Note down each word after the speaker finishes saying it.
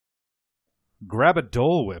grab a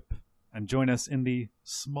Dole Whip and join us in the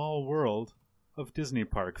small world of Disney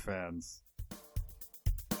park fans.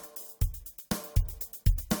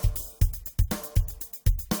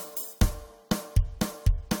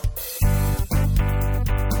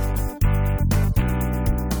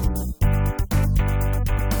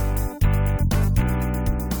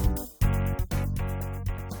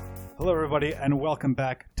 Hello, everybody, and welcome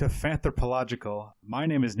back to Fanthropological. My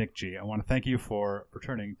name is Nick G. I want to thank you for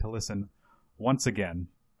returning to listen once again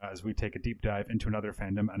as we take a deep dive into another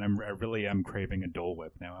fandom, and I really am craving a Dole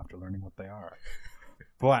Whip now after learning what they are.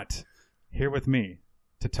 But here with me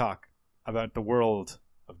to talk about the world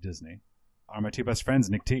of Disney are my two best friends,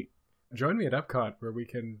 Nick T. Join me at Epcot, where we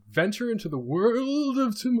can venture into the world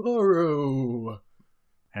of tomorrow.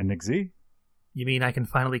 And Nick Z. You mean I can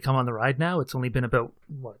finally come on the ride now? It's only been about,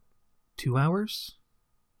 2 hours?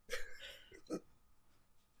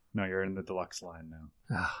 No, you're in the deluxe line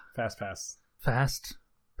now. Fast pass. Fast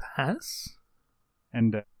pass?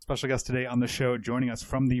 And special guest today on the show, joining us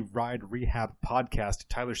from the Ride Rehab podcast,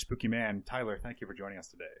 Tyler Spooky Man. Tyler, thank you for joining us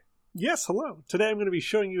today. Yes, hello. Today I'm going to be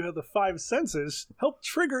showing you how the five senses help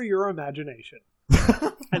trigger your imagination.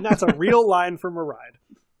 And that's a real line from a ride.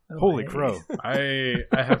 Holy crow. I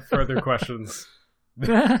have further questions.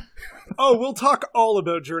 Oh, we'll talk all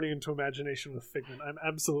about Journey into Imagination with Figment. I'm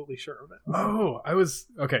absolutely sure of it.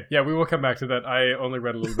 Okay, yeah, we will come back to that. I only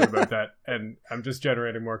read a little bit about that, and I'm just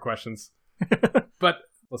generating more questions. But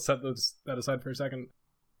let's set that aside for a second.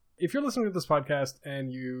 If you're listening to this podcast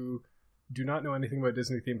and you do not know anything about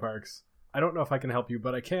Disney theme parks, I don't know if I can help you,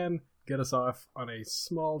 but I can get us off on a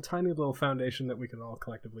small, tiny little foundation that we can all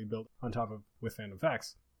collectively build on top of with Fandom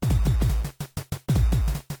Facts.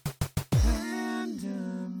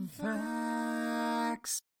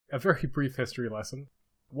 A very brief history lesson.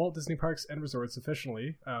 Walt Disney Parks and Resorts,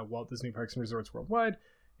 officially Walt Disney Parks and Resorts Worldwide,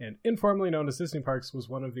 and informally known as Disney Parks, was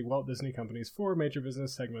one of the Walt Disney Company's 4 major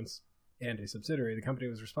business segments and a subsidiary. The company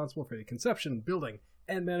was responsible for the conception, building,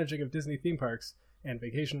 and managing of Disney theme parks and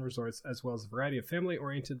vacation resorts, as well as a variety of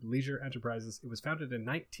family-oriented leisure enterprises. It was founded in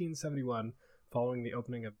 1971 following the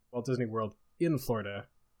opening of Walt Disney World in Florida.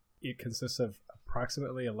 It consists of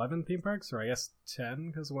approximately 11 theme parks, or I guess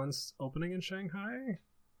 10, because one's opening in Shanghai.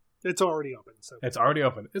 It's already open. So it's already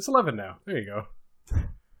open. It's 11 now. There you go.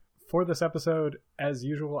 For this episode, as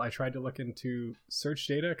usual, I tried to look into search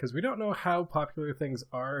data because we don't know how popular things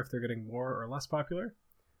are, if they're getting more or less popular.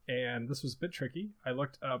 And this was a bit tricky. I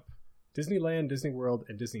looked up Disneyland, Disney World,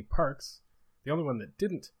 and Disney Parks. The only one that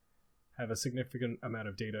didn't have a significant amount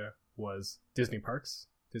of data was Disney Parks.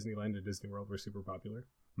 Disneyland and Disney World were super popular.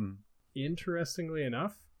 Interestingly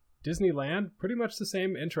enough, Disneyland, pretty much the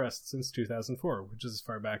same interest since 2004, which is as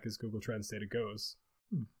far back as Google Trends data goes.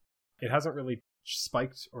 It hasn't really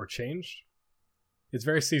spiked or changed. It's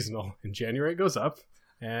very seasonal. In January it goes up,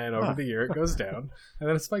 and over the year it goes down, and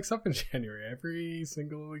then it spikes up in January every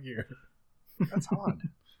single year. That's odd.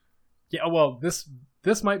 Yeah, well, this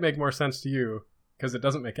might make more sense to you, because it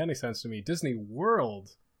doesn't make any sense to me. Disney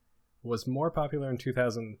World was more popular in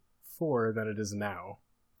 2004 than it is now.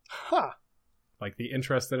 Huh. Like, the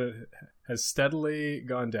interest in it has steadily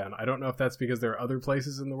gone down. I don't know if that's because there are other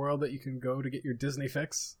places in the world that you can go to get your Disney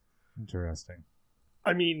fix. Interesting.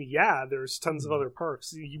 I mean, yeah, there's tons of other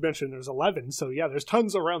parks. You mentioned there's 11, so yeah, there's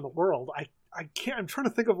tons around the world. I'm trying to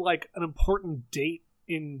think of, like, an important date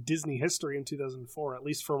in Disney history in 2004, at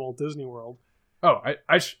least for Walt Disney World. Oh,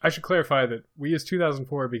 I should clarify that we use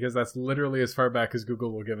 2004 because that's literally as far back as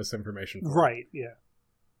Google will give us information for. Right, yeah.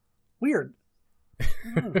 Weird.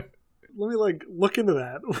 Let me, look into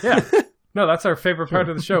that. Yeah. No, that's our favorite part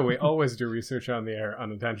of the show. We always do research on the air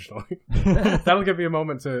unintentionally. That'll give me a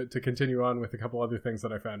moment to continue on with a couple other things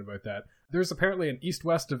that I found about that. There's apparently an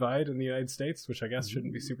east-west divide in the United States, which I guess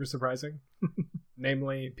shouldn't be super surprising.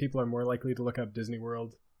 Namely, people are more likely to look up Disney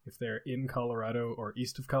World if they're in Colorado or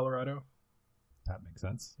east of Colorado. That makes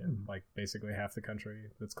sense. Yeah, like basically half the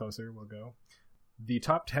country that's closer will go. The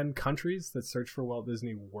top 10 countries that search for Walt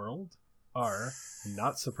Disney World are,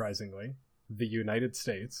 not surprisingly, the United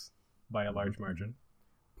States by a large margin,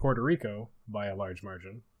 Puerto Rico by a large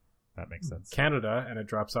margin. That makes sense. Canada, and it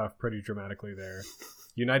drops off pretty dramatically there.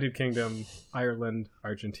 United Kingdom, Ireland,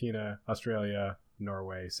 Argentina, Australia,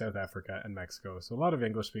 Norway, South Africa, and Mexico. So a lot of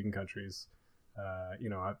English-speaking countries, a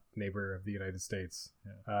neighbor of the United States.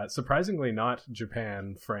 Yeah. Surprisingly not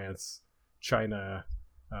Japan, France, China,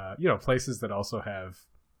 places that also have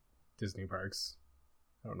Disney parks.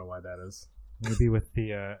 I don't know why that is. Maybe with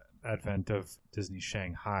the advent of Disney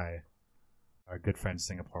Shanghai, our good friend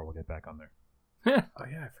Singapore will get back on there. Oh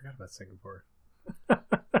yeah, I forgot about Singapore.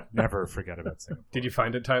 Never forget about Singapore. Did you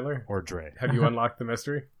find it, Tyler? Or Dre. Have you unlocked the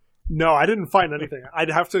mystery? No, I didn't find anything. I'd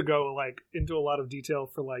have to go like into a lot of detail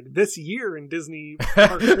for like this year in Disney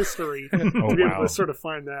park history to be able to sort of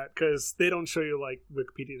find that, because they don't show you, like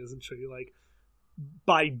Wikipedia doesn't show you like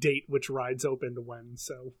by date which rides opened when.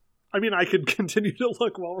 So I mean, I could continue to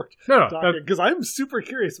look while we're talking, because I'm super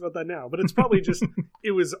curious about that now. But it's probably just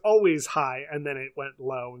it was always high and then it went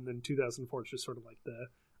low, and then 2004 is just sort of like the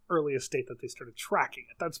earliest date that they started tracking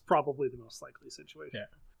it. That's probably the most likely situation. Yeah.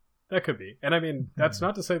 That could be. And I mean, that's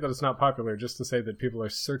not to say that it's not popular, just to say that people are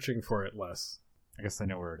searching for it less. I guess they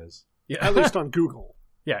know where it is. Yeah. At least on Google.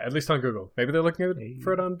 Yeah, at least on Google. Maybe they're looking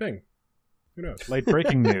for it on Bing. Who knows? Late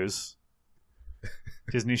breaking news.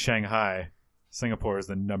 Disney Shanghai. Singapore is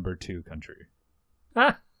the number 2 country.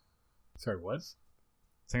 Sorry, what?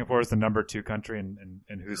 Singapore is the number 2 country in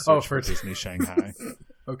who's search for Disney Shanghai.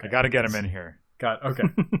 Okay. I got to get him in here. Okay,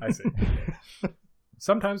 I see.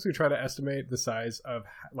 Sometimes we try to estimate the size of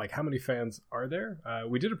like how many fans are there.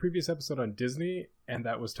 We did a previous episode on Disney, and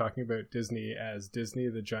that was talking about Disney as Disney,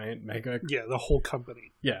 the giant mega. Yeah, the whole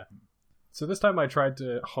company. Yeah. So this time I tried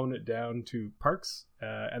to hone it down to parks,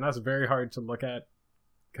 and that's very hard to look at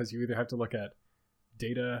because you either have to look at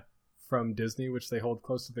data from Disney, which they hold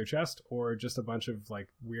close to their chest, or just a bunch of like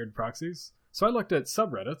weird proxies. So I looked at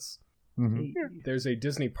subreddits. Mm-hmm. There's a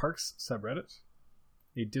Disney Parks subreddit,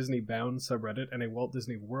 a Disney Bound subreddit, and a Walt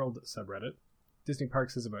Disney World subreddit. Disney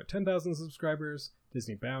Parks has about 10,000 subscribers,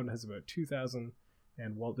 Disney Bound has about 2,000,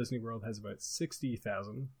 and Walt Disney World has about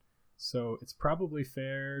 60,000. So it's probably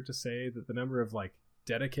fair to say that the number of like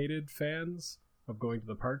dedicated fans of going to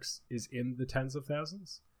the parks is in the tens of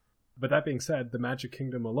thousands. But that being said, the Magic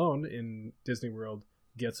Kingdom alone in Disney World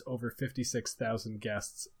gets over 56,000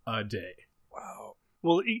 guests a day. Wow.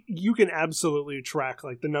 Well, you can absolutely track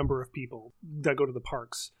like the number of people that go to the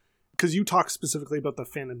parks, because you talk specifically about the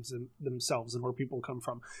fandoms themselves and where people come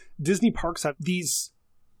from. Disney parks have these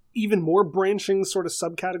even more branching sort of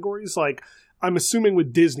subcategories. Like, I'm assuming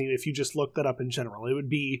with Disney, if you just look that up in general, it would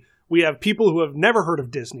be, we have people who have never heard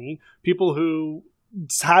of Disney, people who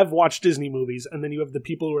have watched Disney movies, and then you have the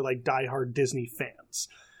people who are like diehard Disney fans.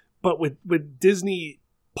 But with Disney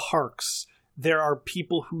parks, there are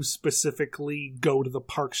people who specifically go to the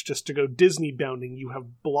parks just to go Disney bounding. You have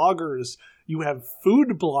bloggers, you have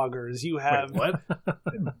food bloggers, you have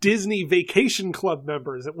Disney Vacation Club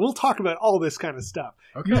members. We'll talk about all this kind of stuff.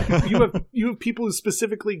 Okay. You have people who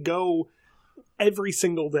specifically go every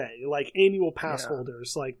single day, like annual pass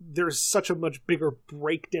holders. Like, there's such a much bigger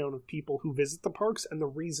breakdown of people who visit the parks and the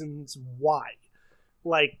reasons why.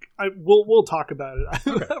 Like, we'll talk about it.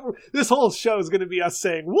 Okay. This whole show is going to be us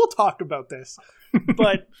saying, we'll talk about this.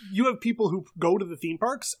 But you have people who go to the theme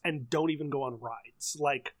parks and don't even go on rides.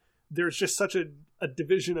 Like, there's just such a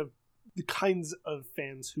division of the kinds of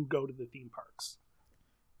fans who go to the theme parks.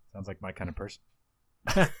 Sounds like my kind of person.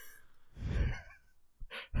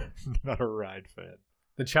 Not a ride fan.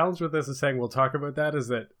 The challenge with this is saying we'll talk about that is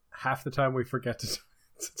that half the time we forget to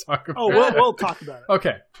talk about it. Oh, we'll talk about it.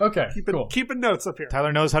 Okay, cool. Keeping notes up here.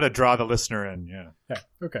 Tyler knows how to draw the listener in, yeah.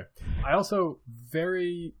 Okay. I also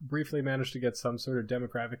very briefly managed to get some sort of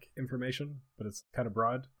demographic information, but it's kind of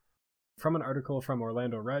broad. From an article from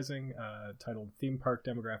Orlando Rising titled Theme Park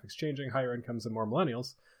Demographics Changing, Higher Incomes and More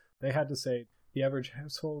Millennials, they had to say the average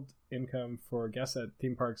household income for guests at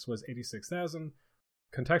theme parks was $86,000.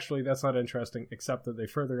 Contextually, that's not interesting, except that they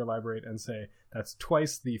further elaborate and say that's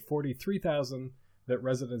twice the $43,000 that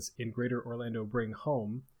residents in Greater Orlando bring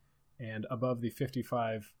home, and above the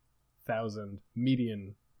 $55,000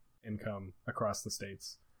 median income across the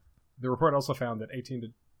states. The report also found that 18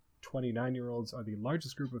 to 29-year-olds are the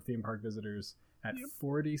largest group of theme park visitors at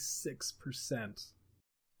 46%.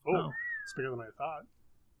 Oh, it's bigger than I thought.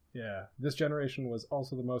 Yeah, this generation was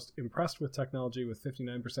also the most impressed with technology, with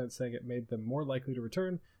 59% saying it made them more likely to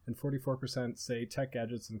return, and 44% say tech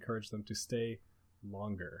gadgets encourage them to stay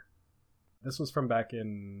longer. This was from back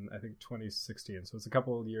in, I think, 2016, so it's a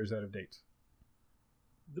couple of years out of date.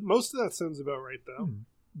 Most of that sounds about right, though,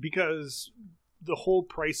 because the whole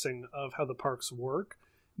pricing of how the parks work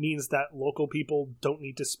means that local people don't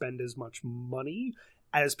need to spend as much money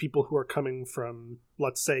as people who are coming from,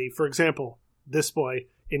 let's say, for example, this boy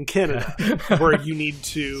in Canada, where you need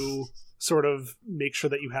to sort of make sure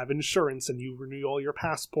that you have insurance and you renew all your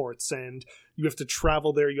passports and you have to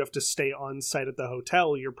travel there, you have to stay on site at the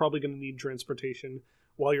hotel, you're probably going to need transportation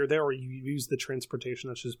while you're there, or you use the transportation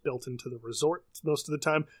that's just built into the resort most of the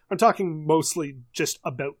time. I'm talking mostly just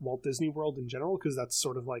about Walt Disney World in general, because that's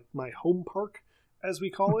sort of like my home park, as we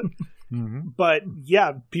call it. But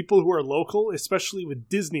yeah, people who are local, especially with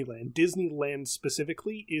Disneyland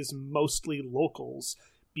specifically is mostly locals,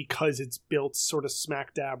 because it's built sort of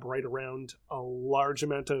smack dab right around a large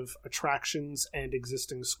amount of attractions and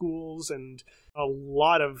existing schools and a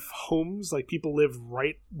lot of homes. Like, people live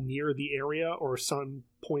right near the area, or some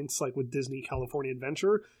points like with Disney California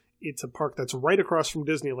Adventure, it's a park that's right across from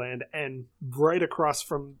Disneyland and right across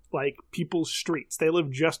from like people's streets. They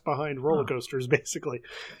live just behind roller coasters, basically.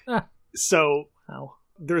 So Wow.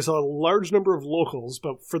 there's a large number of locals,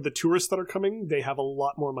 but for the tourists that are coming, they have a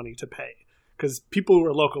lot more money to pay. Because people who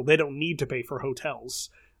are local, they don't need to pay for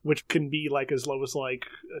hotels, which can be like as low as like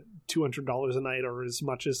 $200 a night, or as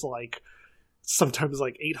much as like sometimes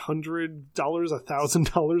like $800,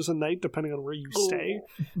 $1,000 a night, depending on where you stay.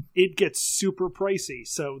 It gets super pricey.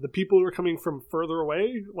 So the people who are coming from further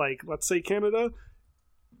away, like let's say Canada,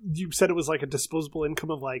 you said it was like a disposable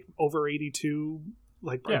income of like over 82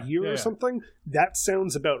 like a year or something. That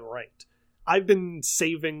sounds about right. I've been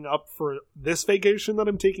saving up for this vacation that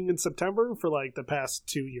I'm taking in September for like the past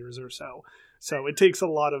 2 years or so. So it takes a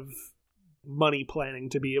lot of money planning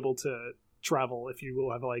to be able to travel if you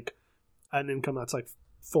will have like an income that's like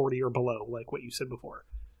 40 or below, like what you said before.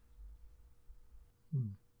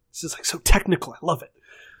 This is like so technical. I love it.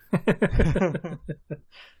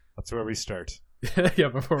 That's where we start. Yeah,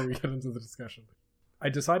 before we get into the discussion. I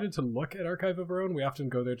decided to look at Archive of Our Own. We often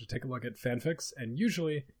go there to take a look at fanfics, and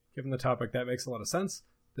usually, given the topic, that makes a lot of sense.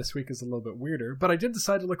 This week is a little bit weirder, but I did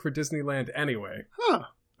decide to look for Disneyland anyway. Huh.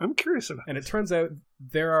 I'm curious about And it turns out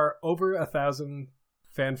there are over 1,000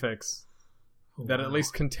 fanfics that at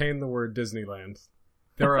least contain the word Disneyland.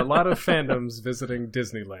 There are a lot of fandoms visiting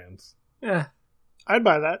Disneyland. Yeah. I'd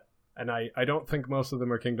buy that. And I don't think most of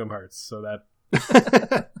them are Kingdom Hearts, so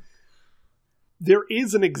that... There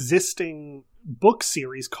is an existing book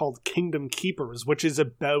series called Kingdom Keepers, which is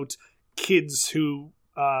about kids who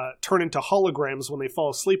turn into holograms when they fall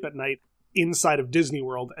asleep at night inside of Disney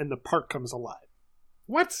World, and the park comes alive.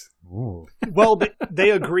 What? Ooh. Well, they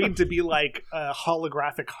agreed to be like a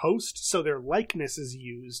holographic host, so their likeness is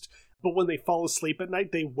used, but when they fall asleep at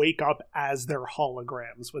night, they wake up as their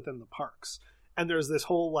holograms within the parks. And there's this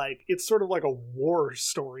whole, like, it's sort of like a war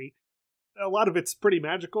story. A lot of it's pretty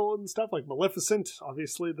magical and stuff, like Maleficent,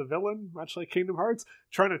 obviously the villain, much like Kingdom Hearts,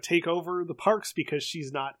 trying to take over the parks because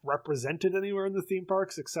she's not represented anywhere in the theme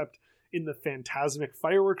parks except in the Fantasmic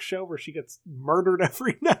fireworks show where she gets murdered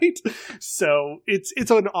every night. So it's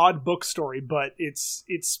an odd book story, but it's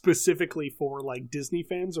specifically for like Disney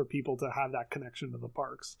fans or people to have that connection to the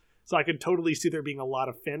parks. So I could totally see there being a lot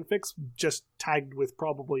of fanfics just tagged with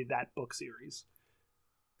probably that book series.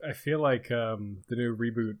 I feel like the new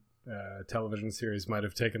reboot television series might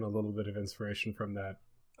have taken a little bit of inspiration from that.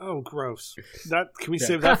 Oh, gross. Can we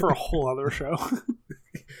save that for a whole other show?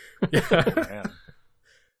 Yeah.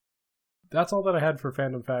 That's all that I had for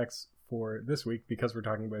fandom facts for this week, because we're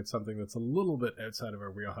talking about something that's a little bit outside of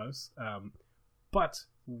our wheelhouse. But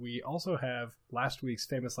we also have last week's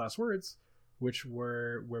famous last words, which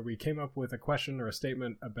were where we came up with a question or a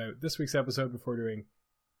statement about this week's episode before doing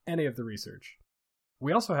any of the research.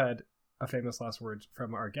 We also had a famous last words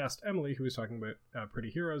from our guest, Emily, who was talking about Pretty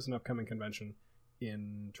Heroes, an upcoming convention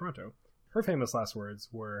in Toronto. Her famous last words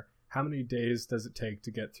were, how many days does it take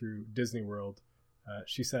to get through Disney World?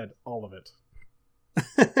 She said, all of it.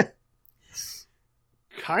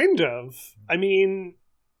 Kind of. I mean,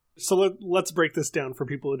 so let's break this down for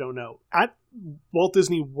people who don't know. At Walt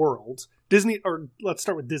Disney World, let's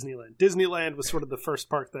start with Disneyland. Disneyland was sort of the first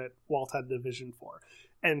park that Walt had the vision for.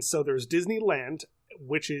 And so there's Disneyland,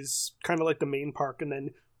 which is kind of like the main park, and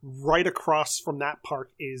then right across from that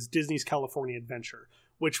park is Disney's California Adventure,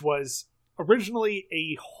 which was originally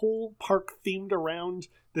a whole park themed around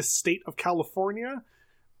the state of California,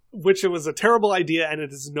 which it was a terrible idea, and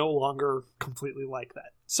it is no longer completely like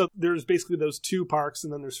that. So there's basically those two parks,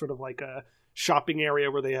 and then there's sort of like a shopping area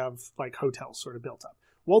where they have like hotels sort of built up.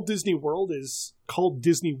 Walt Disney World is called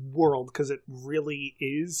Disney World because it really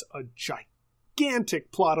is a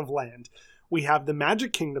gigantic plot of land. We have the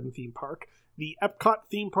Magic Kingdom theme park, the Epcot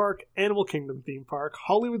theme park, Animal Kingdom theme park,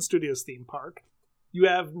 Hollywood Studios theme park. You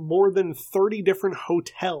have more than 30 different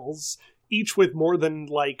hotels, each with more than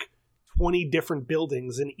like 20 different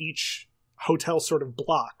buildings in each hotel sort of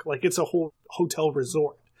block. Like it's a whole hotel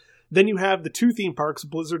resort. Then you have the two theme parks,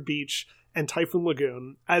 Blizzard Beach and Typhoon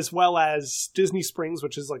Lagoon, as well as Disney Springs,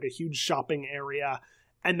 which is like a huge shopping area.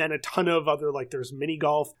 And then a ton of other, like there's mini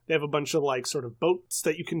golf. They have a bunch of like sort of boats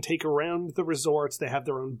that you can take around the resorts. They have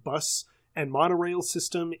their own bus and monorail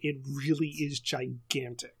system. It really is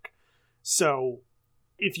gigantic. So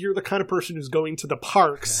if you're the kind of person who's going to the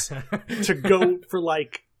parks to go for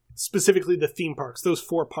like specifically the theme parks, those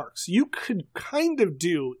 4 parks, you could kind of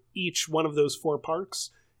do each one of those 4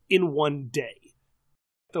 parks in one day.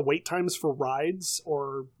 the wait times for rides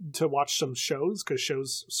or to watch some shows, because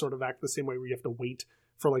shows sort of act the same way where you have to wait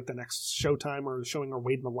for like the next showtime or showing or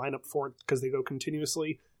wait in the lineup for it because they go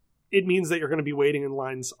continuously. It means that you're going to be waiting in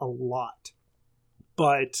lines a lot.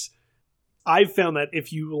 But I've found that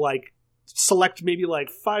if you like select maybe like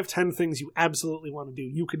 5-10 things you absolutely want to do,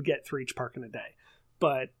 you could get through each park in a day.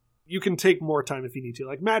 But you can take more time if you need to.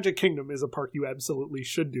 Like Magic Kingdom is a park you absolutely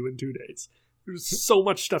should do in 2 days. There's so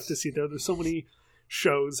much stuff to see there. There's so many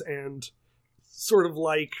shows and sort of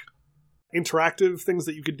like interactive things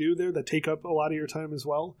that you could do there that take up a lot of your time as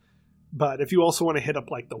well. But if you also want to hit up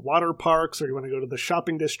like the water parks or you want to go to the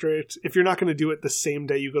shopping district, if you're not going to do it the same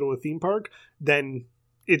day you go to a theme park, then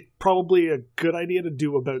it's probably a good idea to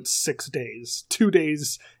do about 6 days, 2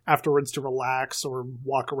 days afterwards to relax or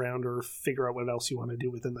walk around or figure out what else you want to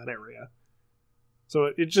do within that area. So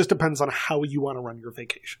it just depends on how you want to run your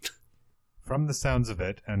vacation. From the sounds of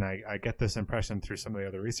it, and I get this impression through some of the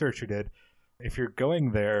other research you did, if you're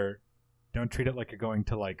going there, don't treat it like you're going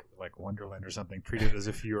to like Wonderland or something. Treat it as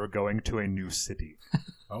if you are going to a new city.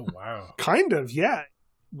 Oh, wow. Kind of, yeah.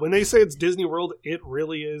 When they say it's Disney World, it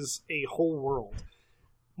really is a whole world.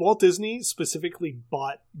 Walt Disney specifically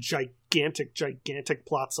bought gigantic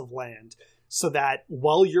plots of land so that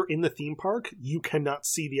while you're in the theme park, you cannot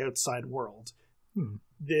see the outside world.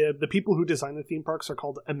 The people who design the theme parks are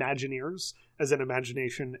called Imagineers, as in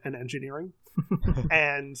imagination and engineering.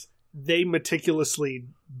 And they meticulously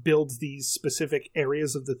build these specific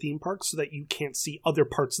areas of the theme park so that you can't see other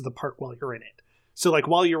parts of the park while you're in it. So like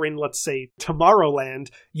while you're in, let's say,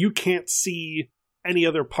 Tomorrowland, you can't see any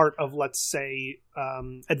other part of, let's say,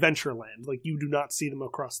 Adventureland. Like you do not see them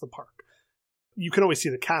across the park. You can always see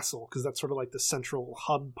the castle because that's sort of like the central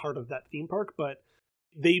hub part of that theme park, but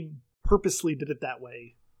they purposely did it that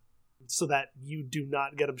way so that you do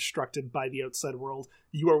not get obstructed by the outside world.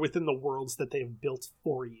 You are within the worlds that they have built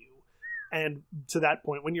for you. And to that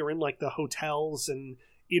point, when you're in like the hotels, and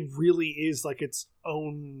it really is like its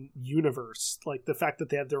own universe. Like the fact that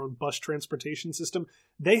they have their own bus transportation system,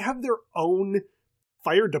 they have their own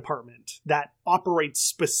fire department that operates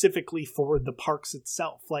specifically for the parks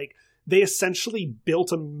itself. Like they essentially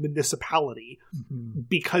built a municipality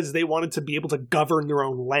because they wanted to be able to govern their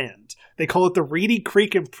own land. They call it the Reedy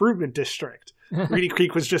Creek Improvement District. Reedy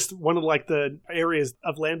Creek was just one of like the areas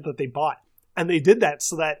of land that they bought. And they did that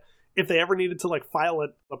so that if they ever needed to like file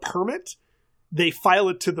a permit, they file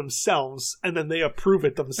it to themselves and then they approve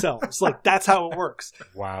it themselves. Like that's how it works.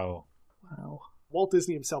 Wow. Walt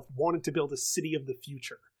Disney himself wanted to build a city of the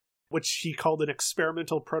future, which he called an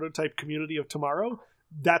experimental prototype community of tomorrow.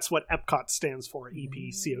 That's what EPCOT stands for,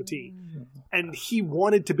 EPCOT. And he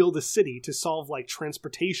wanted to build a city to solve like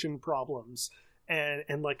transportation problems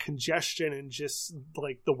and like congestion and just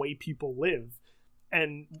like the way people live.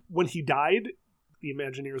 And when he died, the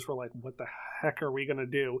Imagineers were like, what the heck are we going to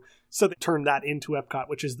do? So they turned that into EPCOT,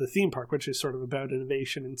 which is the theme park, which is sort of about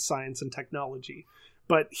innovation and science and technology.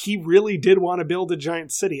 But he really did want to build a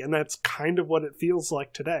giant city, and that's kind of what it feels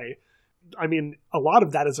like today. I mean, a lot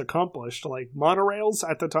of that is accomplished. Like, monorails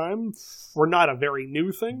at the time were not a very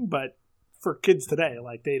new thing, but for kids today,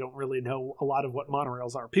 like, they don't really know a lot of what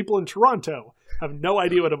monorails are. People in Toronto have no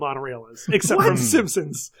idea what a monorail is, except from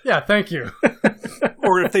Simpsons. Yeah, thank you.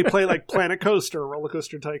 Or if they play, like, Planet Coaster or Roller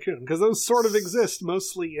Coaster Tycoon, because those sort of exist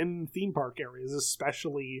mostly in theme park areas,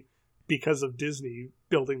 especially because of Disney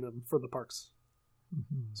building them for the parks.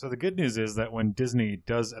 So the good news is that when Disney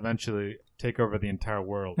does eventually take over the entire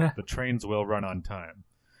world, the trains will run on time.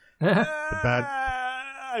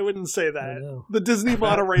 I wouldn't say I that. know. The Disney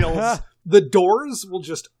monorails, the doors will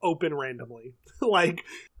just open randomly. Like,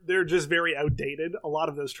 they're just very outdated. A lot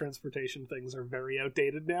of those transportation things are very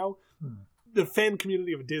outdated now. The fan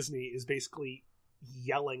community of Disney is basically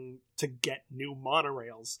yelling to get new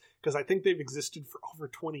monorails because I think they've existed for over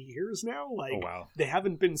 20 years now. Like, Oh, wow. they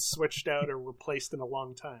haven't been switched out or replaced in a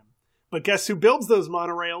long time. But guess who builds those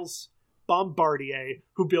monorails? Bombardier,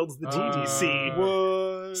 who builds the TTC.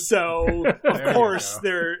 What? So, There of you course,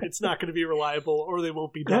 go. it's not going to be reliable, or they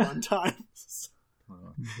won't be done on time.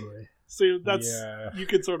 Boy. So that's Yeah. you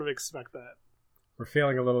could sort of expect that. We're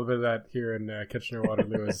feeling a little bit of that here in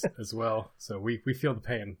Kitchener-Waterloo as well. So we feel the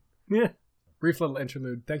pain. Yeah. Brief little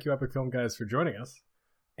interlude. Thank you, Epic Film guys, for joining us.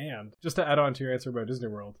 And just to add on to your answer about Disney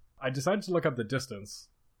World, I decided to look up the distance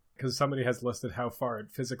because somebody has listed how far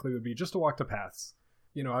it physically would be just to walk the paths.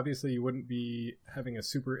 You know, obviously you wouldn't be having a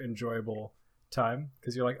super enjoyable time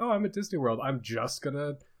because you're like, oh, I'm at Disney World. I'm just going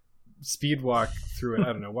to speed walk through it.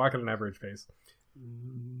 I don't know, walk at an average pace.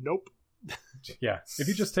 Nope. Yeah. If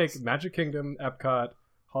you just take Magic Kingdom, Epcot,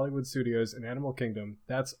 Hollywood Studios, and Animal Kingdom,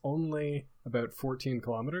 that's only about 14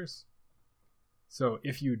 kilometers. So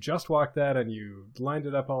if you just walked that and you lined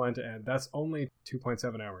it up all end to end, that's only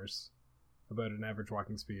 2.7 hours, about an average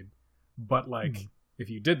walking speed. But if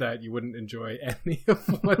you did that, you wouldn't enjoy any of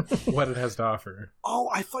what it has to offer. Oh,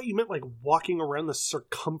 I thought you meant like walking around the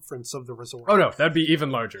circumference of the resort. Oh no, that'd be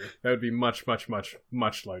even larger. That would be much, much, much,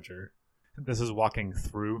 much larger. This is walking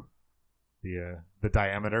through the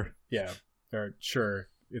diameter. Yeah, or sure,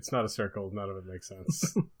 it's not a circle. None of it makes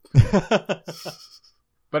sense.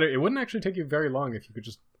 But it wouldn't actually take you very long if you could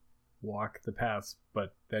just walk the paths.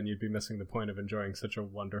 But then you'd be missing the point of enjoying such a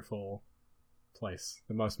wonderful place,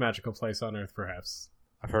 the most magical place on Earth, perhaps.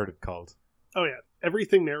 I've heard it called. Oh yeah,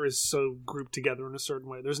 everything there is so grouped together in a certain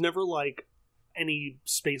way. There's never like any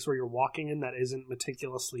space where you're walking in that isn't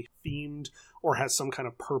meticulously themed or has some kind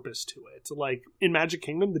of purpose to it. Like in Magic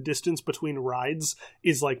Kingdom, the distance between rides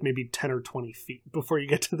is like maybe 10 or 20 feet before you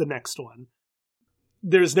get to the next one.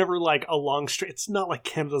 There's never like a long straight. It's not like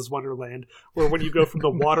Canada's Wonderland where when you go from the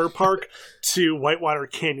water park to Whitewater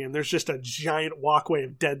Canyon, there's just a giant walkway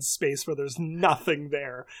of dead space where there's nothing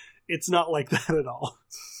there. It's not like that at all.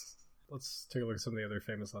 Let's take a look at some of the other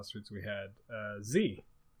famous last words we had. Z.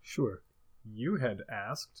 Sure. You had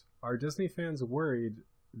asked, are Disney fans worried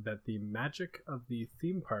that the magic of the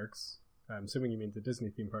theme parks, I'm assuming you mean the Disney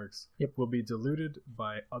theme parks, will be diluted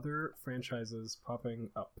by other franchises popping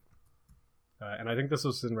up? And I think this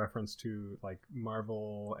was in reference to like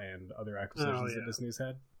Marvel and other acquisitions that Disney's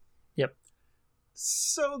had. Yep.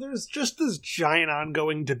 So there's just this giant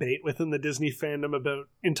ongoing debate within the Disney fandom about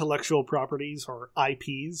intellectual properties or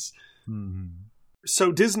IPs. Mm-hmm.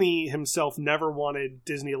 So Disney himself never wanted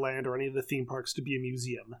Disneyland or any of the theme parks to be a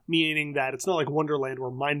museum, meaning that it's not like Wonderland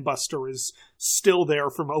where Mindbuster is still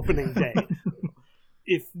there from opening day.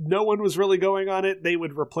 If no one was really going on it, they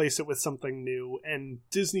would replace it with something new. And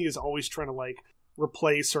Disney is always trying to like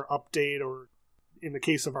replace or update, or in the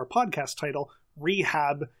case of our podcast title,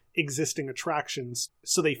 rehab existing attractions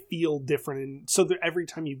so they feel different. And so that every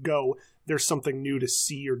time you go, there's something new to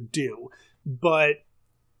see or do. But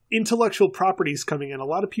intellectual properties coming in, a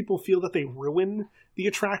lot of people feel that they ruin the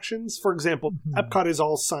attractions. For example, Epcot is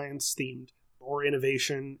all science themed, or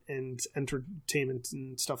innovation and entertainment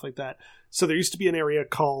and stuff like that. So there used to be an area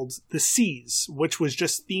called the Seas, which was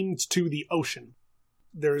just themed to the ocean.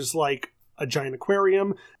 There's like a giant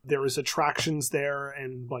aquarium, there was attractions there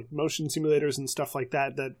and like motion simulators and stuff like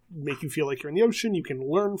that that make you feel like you're in the ocean. You can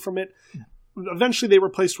learn from it. Eventually they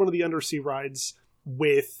replaced one of the undersea rides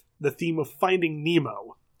with the theme of Finding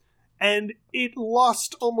Nemo. And it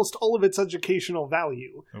lost almost all of its educational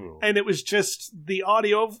value. Ooh. And it was just the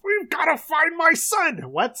audio of, we've got to find my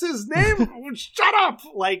son. What's his name? Shut up!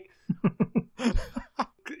 Like,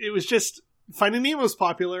 it was just, Finding Nemo's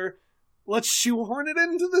popular. Let's shoehorn it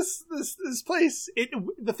into this place.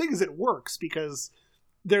 The thing is, it works because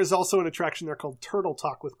there's also an attraction there called Turtle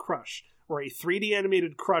Talk with Crush, where a 3D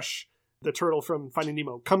animated Crush, the turtle from Finding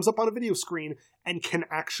Nemo, comes up on a video screen and can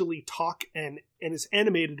actually talk and is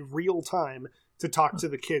animated real time to talk to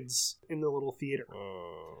the kids in the little theater.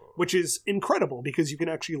 Which is incredible because you can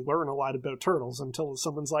actually learn a lot about turtles until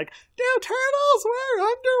someone's like, do turtles wear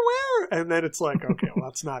underwear? And then it's like, okay, well,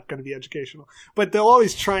 that's not going to be educational. But they'll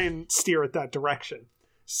always try and steer it that direction.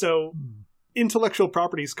 So intellectual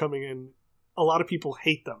properties coming in, a lot of people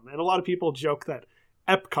hate them. And a lot of people joke that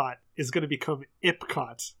Epcot is going to become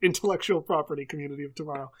IPCOT, Intellectual Property Community of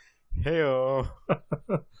Tomorrow. Heyo.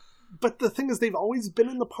 But the thing is, they've always been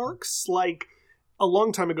in the parks. Like, a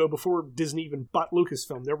long time ago, before Disney even bought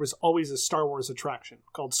Lucasfilm, there was always a Star Wars attraction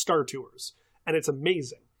called Star Tours. And it's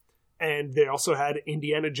amazing. And they also had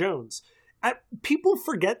Indiana Jones. People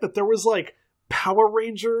forget that there was, like, Power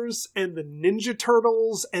Rangers and the Ninja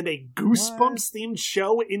Turtles and a Goosebumps-themed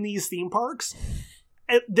show in these theme parks.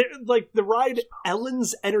 Like, the ride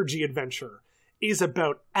Ellen's Energy Adventure is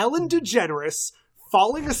about Ellen DeGeneres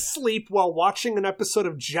falling asleep while watching an episode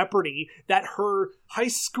of Jeopardy that her high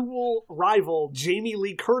school rival Jamie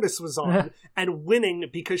Lee Curtis was on and winning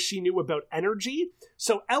because she knew about energy.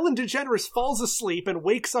 So Ellen DeGeneres falls asleep and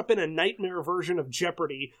wakes up in a nightmare version of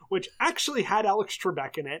Jeopardy, which actually had Alex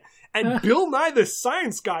Trebek in it. And Bill Nye the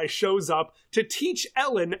Science Guy shows up to teach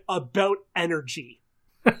Ellen about energy.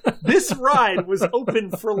 This ride was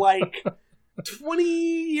open for like 20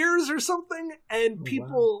 years or something, and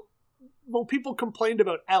people complained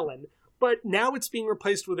about Ellen, but now it's being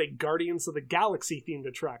replaced with a Guardians of the Galaxy themed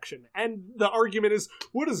attraction. And the argument is,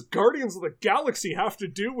 what does Guardians of the Galaxy have to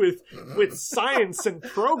do with science and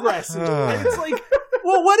progress? And it's like,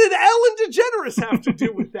 well, what did Ellen DeGeneres have to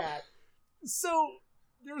do with that? So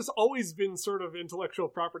there's always been sort of intellectual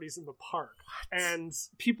properties in the park, and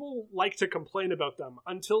people like to complain about them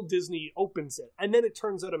until Disney opens it, and then it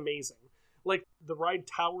turns out amazing. Like, the ride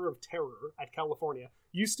Tower of Terror at California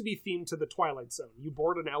used to be themed to the Twilight Zone. You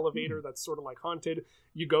board an elevator that's sort of like haunted,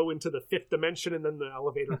 you go into the fifth dimension, and then the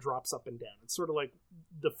elevator drops up and down. It's sort of like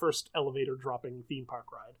the first elevator dropping theme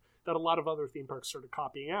park ride that a lot of other theme parks started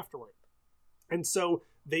copying afterward. And so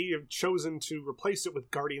they have chosen to replace it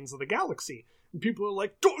with Guardians of the Galaxy. And people are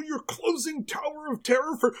like, oh, you're closing Tower of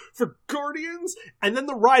Terror for Guardians? And then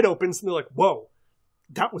the ride opens and they're like, whoa,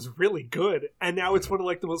 that was really good. And now it's one of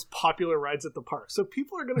like the most popular rides at the park. So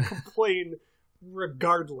people are going to complain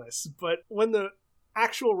regardless. But when the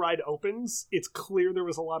actual ride opens, it's clear there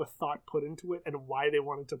was a lot of thought put into it and why they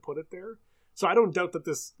wanted to put it there. So I don't doubt that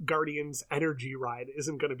this Guardians Energy ride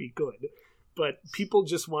isn't going to be good. But people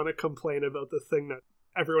just want to complain about the thing that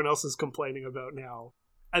everyone else is complaining about now.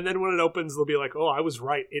 And then when it opens, they'll be like, oh, I was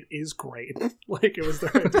right. It is great. Like, it was the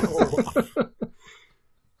right call.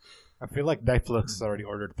 I feel like Netflix has already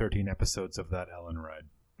ordered 13 episodes of that Ellen ride.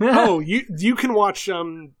 Oh, you can watch,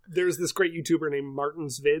 there's this great YouTuber named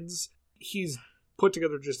Martin's Vids. He's put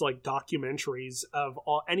together just, like, documentaries of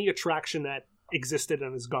any attraction that existed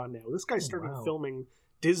and is gone now. This guy started filming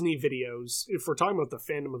Disney videos. If we're talking about the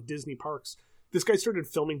fandom of Disney parks, this guy started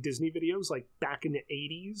filming Disney videos like back in the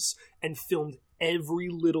 80s and filmed every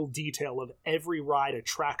little detail of every ride,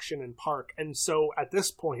 attraction, and park. And so at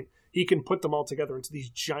this point, he can put them all together into these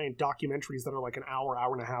giant documentaries that are like an hour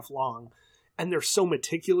and a half long. And they're so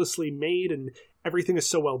meticulously made and everything is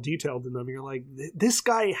so well detailed in them. You're like, this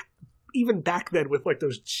guy, even back then with like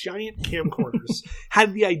those giant camcorders,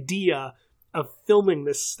 had the idea of filming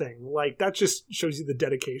this thing. Like, that just shows you the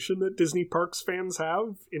dedication that Disney parks fans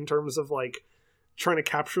have in terms of like trying to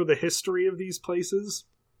capture the history of these places.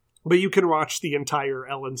 But you can watch the entire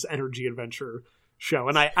Ellen's Energy Adventure show,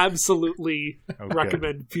 and I absolutely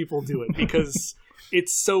recommend people do it because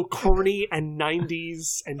it's so corny and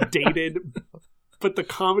 90s and dated, but the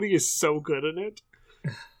comedy is so good in it.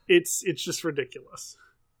 It's just ridiculous.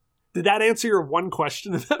 Did that answer your one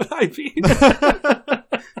question about IP?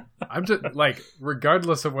 I'm just like,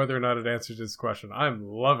 regardless of whether or not it answers this question, I'm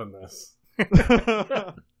loving this.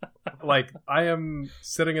 Like, I am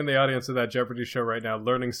sitting in the audience of that Jeopardy show right now,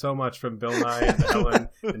 learning so much from Bill Nye and Ellen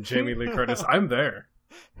and Jamie Lee Curtis. I'm there.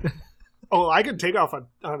 Oh, I could take off on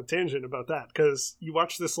a tangent about that, because you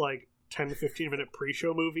watch this like 10 to 15 minute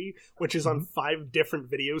pre-show movie, which is on 5 different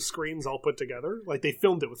video screens all put together. Like, they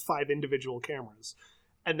filmed it with 5 individual cameras.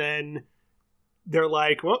 And then they're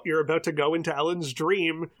like, well, you're about to go into Ellen's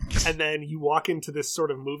dream, and then you walk into this sort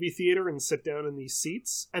of movie theater and sit down in these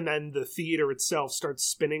seats, and then the theater itself starts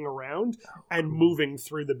spinning around and moving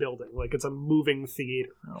through the building. Like, it's a moving theater.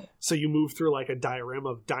 So you move through like a diorama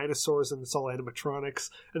of dinosaurs, and it's all animatronics,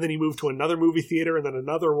 and then you move to another movie theater, and then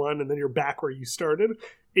another one, and then you're back where you started.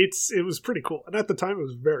 It was pretty cool. And at the time, it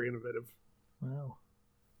was very innovative. Wow.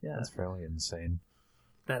 Yeah. That's fairly insane.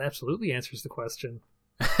 That absolutely answers the question.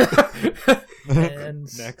 And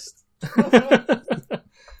next.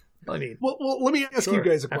 I mean, well, let me ask you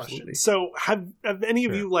guys a question. Absolutely. So have any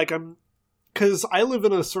of you, like, because I live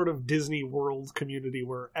in a sort of Disney World community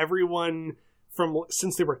where everyone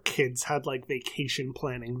since they were kids had like vacation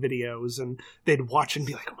planning videos, and they'd watch and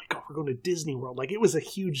be like, oh my god, we're going to Disney World. Like, it was a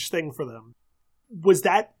huge thing for them. Was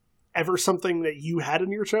that ever something that you had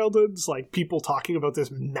in your childhoods? Like, people talking about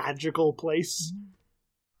this magical place?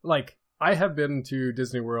 Like, I have been to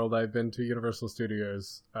Disney World, I've been to Universal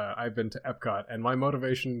Studios, I've been to Epcot, and my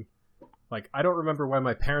motivation, like, I don't remember why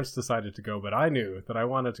my parents decided to go, but I knew that I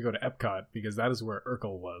wanted to go to Epcot because that is where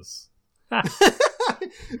Urkel was. The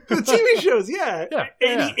TV shows, yeah. Yeah.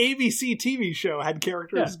 Any ABC TV show had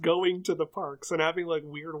characters going to the parks and having, like,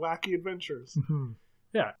 weird, wacky adventures.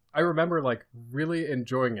 Yeah, I remember, like, really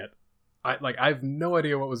enjoying it. I have no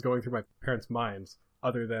idea what was going through my parents' minds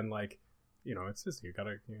other than, like, you know, it's just, you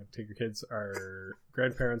gotta take your kids. Our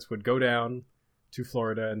grandparents would go down to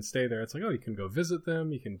Florida and stay there. It's like, oh, you can go visit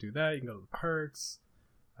them, you can do that, you can go to the parks.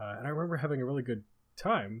 And I remember having a really good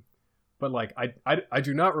time. But, like, I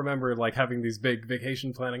do not remember, like, having these big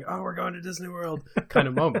vacation planning, oh, we're going to Disney World kind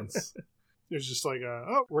of moments. It was just like,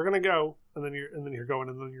 oh, we're gonna go, and then you're going,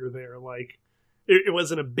 and then you're there. Like, it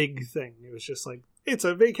wasn't a big thing. It was just like, it's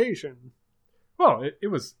a vacation. Well, it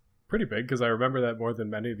was pretty big, because I remember that more than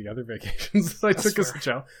many of the other vacations I took as a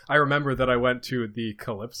child. I remember that I went to the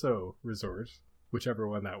Calypso Resort, whichever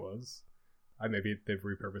one that was. Maybe they've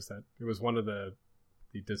repurposed that. It was one of the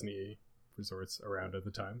Disney resorts around at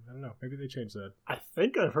the time. I don't know. Maybe they changed that. I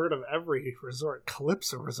think I've heard of every resort.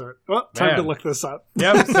 Calypso Resort. Well, time to look this up.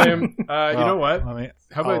 Yep, same. You know what?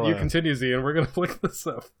 How about you continue, Z, and we're going to look this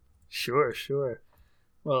up. Sure.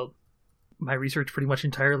 Well, my research pretty much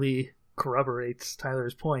entirely corroborates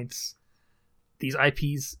Tyler's points. these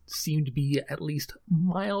IPs seem to be at least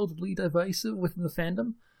mildly divisive within the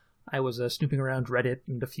fandom. I was snooping around Reddit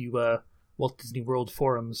and a few Walt Disney World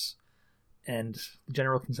forums, and the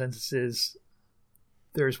general consensus is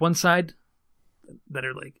there's one side that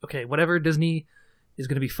are like, okay, whatever, Disney is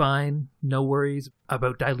going to be fine, no worries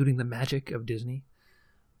about diluting the magic of Disney.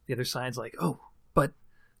 The other side's like, oh, but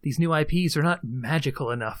these new IPs are not magical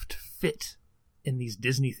enough to fit in these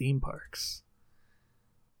Disney theme parks.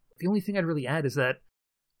 The only thing I'd really add is that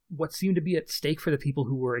what seemed to be at stake for the people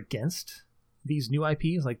who were against these new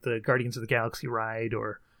IPs, like the Guardians of the Galaxy ride,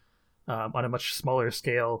 or on a much smaller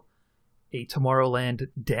scale, a Tomorrowland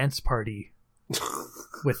dance party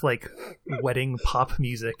with like wedding pop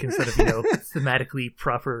music instead of, thematically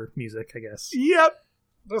proper music, I guess. Yep.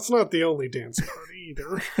 That's not the only dance party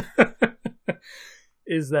either.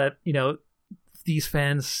 Is that, these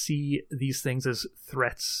fans see these things as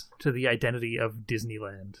threats to the identity of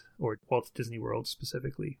Disneyland, or Walt Disney World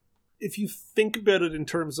specifically. If you think about it in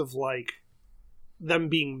terms of like them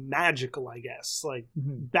being magical, I guess, like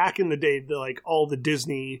back in the day, all the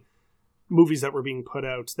Disney movies that were being put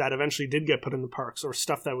out that eventually did get put in the parks, or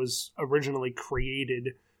stuff that was originally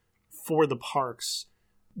created for the parks,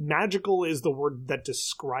 magical is the word that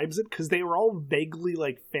describes it, because they were all vaguely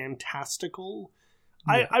like fantastical.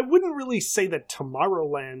 Yeah. I wouldn't really say that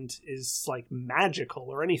Tomorrowland is like magical,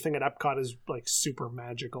 or anything at Epcot is like super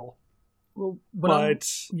magical. Well, but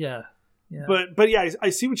yeah. But yeah, I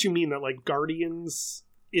see what you mean, that like Guardians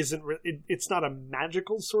isn't it's not a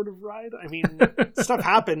magical sort of ride. I mean, stuff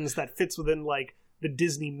happens that fits within like the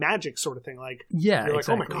Disney magic sort of thing. Like, yeah, you're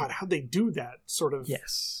exactly. like, oh my god, how'd they do that sort of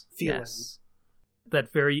feeling? Yes.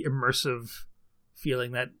 That very immersive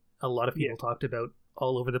feeling that a lot of people talked about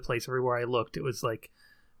all over the place. Everywhere I looked, it was like,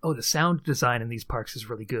 oh, the sound design in these parks is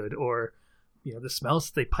really good, or the smells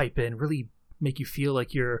that they pipe in really make you feel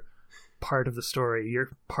like you're part of the story,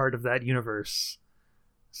 you're part of that universe.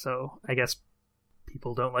 So I guess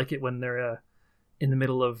people don't like it when they're in the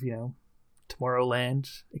middle of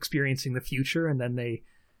Tomorrowland experiencing the future, and then they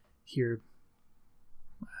hear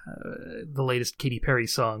the latest Katy Perry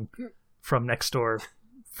song from next door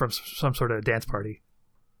from some sort of dance party.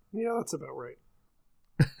 Yeah, that's about right.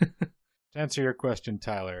 To answer your question,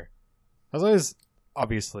 Tyler, I was always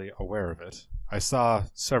obviously aware of it. I saw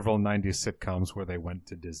several 90s sitcoms where they went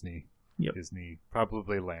to Disney. Yep. Disney,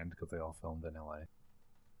 probably Land, because they all filmed in LA.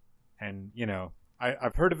 And,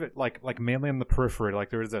 I've heard of it like mainly on the periphery.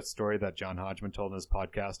 Like, there was that story that John Hodgman told in his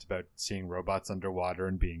podcast about seeing robots underwater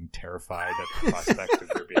and being terrified at the prospect of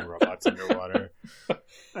there being robots underwater.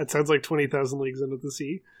 That sounds like 20,000 Leagues Under the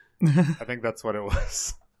Sea. I think that's what it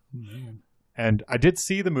was. Man. And I did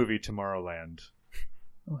see the movie Tomorrowland.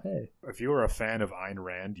 Oh, hey. If you are a fan of Ayn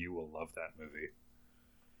Rand, you will love that movie.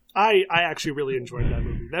 I actually really enjoyed that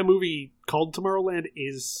movie. That movie called Tomorrowland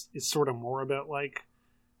is sort of more about like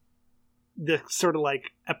the sort of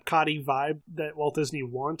like Epcot-y vibe that Walt Disney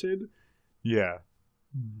wanted. Yeah.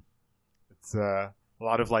 It's a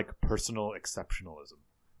lot of like personal exceptionalism.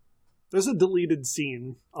 There's a deleted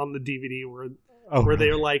scene on the DVD where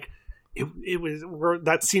they're like, it was where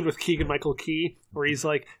that scene with Keegan-Michael Key where he's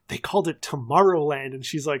like, they called it Tomorrowland, and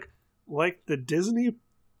she's like the Disney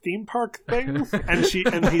theme park thing, and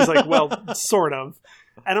he's like, well, sort of.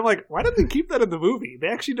 And I'm like, why did they keep that in the movie? They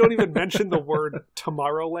actually don't even mention the word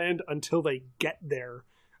Tomorrowland until they get there.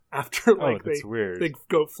 After they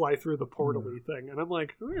go fly through the portal-y thing, and I'm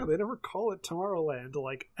like, oh yeah, they never call it Tomorrowland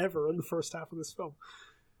like ever in the first half of this film,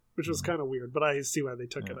 which was kind of weird. But I see why they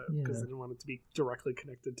took it out, because they didn't want it to be directly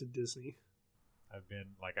connected to Disney. I've been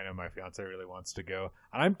like, I know my fiance really wants to go,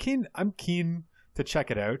 and I'm keen to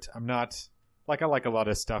check it out. I'm not like, I like a lot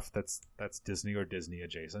of stuff that's Disney or Disney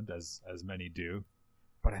adjacent, as many do.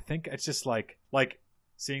 But I think it's just like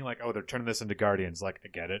seeing like, oh, they're turning this into Guardians. Like, I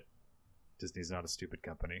get it. Disney's not a stupid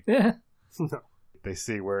company. Yeah. No. They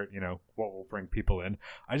see where, what will bring people in.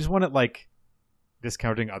 I just want it like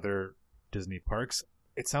discounting other Disney parks.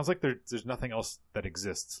 It sounds like there's nothing else that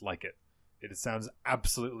exists like it. It sounds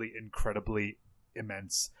absolutely incredibly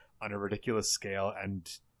immense on a ridiculous scale and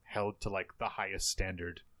held to like the highest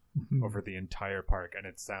standard over the entire park. And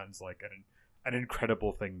it sounds like an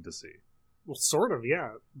incredible thing to see. Well, sort of,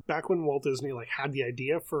 yeah. Back when Walt Disney had the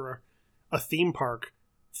idea for a theme park,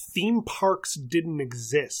 theme parks didn't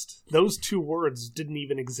exist. Those two words didn't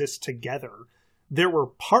even exist together. There were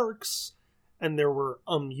parks, and there were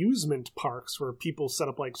amusement parks where people set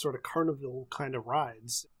up like sort of carnival kind of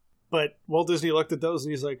rides. But Walt Disney looked at those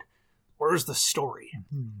and he's like, where's the story?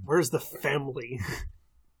 Where's the family?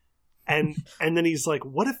 and then he's like,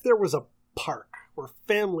 what if there was a park where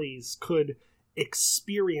families could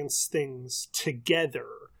experience things together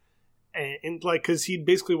And like, because he'd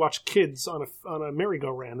basically watch kids on a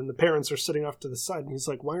merry-go-round, and the parents are sitting off to the side, and he's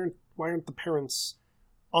like, why aren't the parents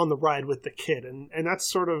on the ride with the kid? And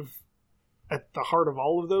that's sort of at the heart of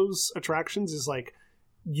all of those attractions, is like,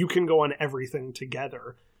 you can go on everything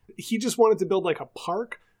together. He just wanted to build like a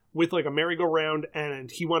park with like a merry-go-round,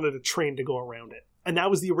 and he wanted a train to go around it. And that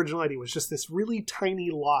was the original idea, was just this really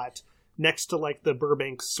tiny lot next to like the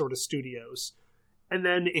Burbank sort of studios. And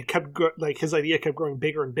then it kept his idea kept growing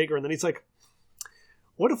bigger and bigger. And then he's like,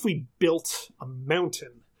 what if we built a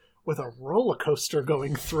mountain with a roller coaster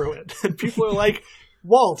going through it? And people are like,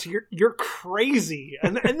 Walt, you're crazy.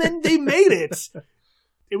 And then they made it.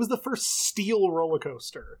 It was the first steel roller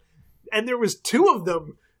coaster. And there was 2 of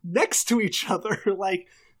them next to each other. Like,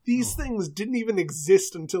 these things didn't even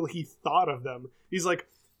exist until he thought of them. He's like,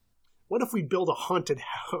 what if we build a haunted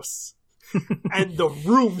house? And the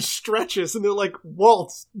room stretches, and they're like,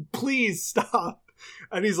 Walt, please stop.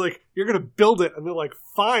 And he's like, you're going to build it. And they're like,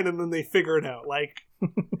 fine. And then they figure it out. Like,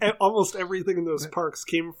 almost everything in those parks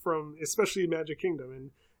came from, especially Magic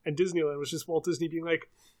Kingdom and Disneyland, was just Walt Disney being like,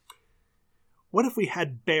 what if we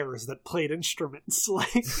had bears that played instruments?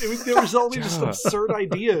 Like, there was all these just absurd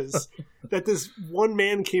ideas that this one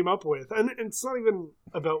man came up with. And it's not even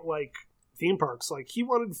about, like, theme parks. Like, he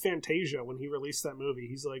wanted Fantasia when he released that movie.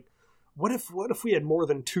 He's like, what if we had more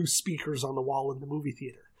than 2 speakers on the wall in the movie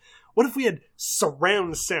theater? What if we had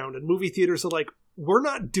surround sound? And movie theaters are like, we're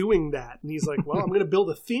not doing that. And he's like, well, I'm going to build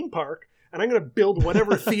a theme park, and I'm going to build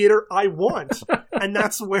whatever theater I want. And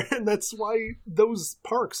that's why those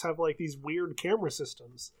parks have like these weird camera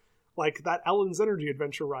systems. Like that Ellen's Energy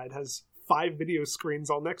Adventure ride has 5 video screens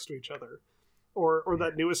all next to each other. Or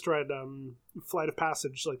that newest ride, Flight of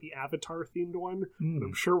Passage, like the Avatar themed one. And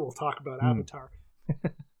I'm sure we'll talk about Avatar.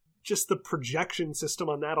 Just the projection system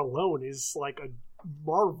on that alone is like a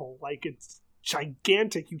marvel. Like, it's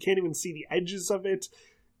gigantic. You can't even see the edges of it.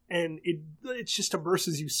 And it just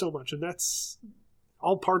immerses you so much. And that's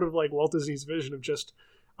all part of like Walt Disney's vision of just,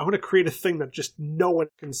 I want to create a thing that just no one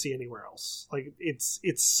can see anywhere else. Like, it's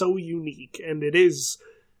so unique, and it is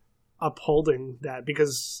upholding that,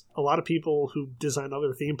 because a lot of people who design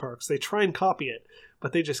other theme parks, they try and copy it,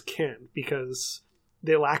 but they just can't, because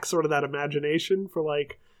they lack sort of that imagination for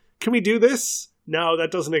like, can we do this? No,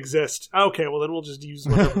 that doesn't exist. Okay, well then we'll just use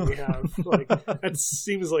whatever we have. Like, that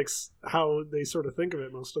seems like how they sort of think of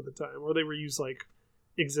it most of the time, or they reuse like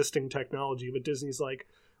existing technology. But Disney's like,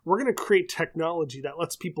 we're going to create technology that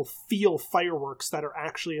lets people feel fireworks that are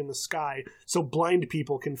actually in the sky, so blind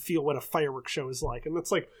people can feel what a fireworks show is like. And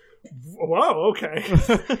that's like, wow, okay.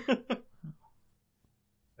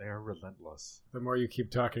 They are relentless. The more you keep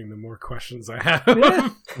talking, the more questions I have.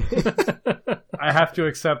 I have to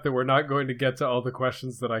accept that we're not going to get to all the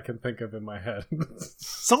questions that I can think of in my head.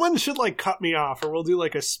 Someone should like cut me off, or we'll do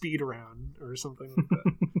like a speed round or something like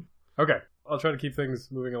that. Okay, I'll try to keep things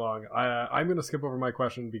moving along. I'm going to skip over my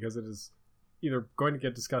question because it is either going to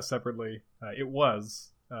get discussed separately.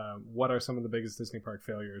 What are some of the biggest Disney park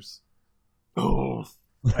failures? Oh,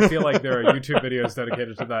 I feel like there are YouTube videos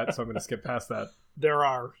dedicated to that, so I'm going to skip past that. There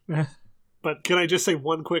are. But can I just say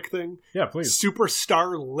one quick thing? Yeah, please.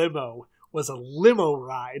 Superstar Limo was a limo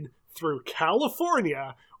ride through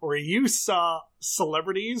California where you saw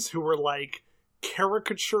celebrities who were like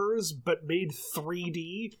caricatures but made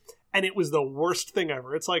 3D, and it was the worst thing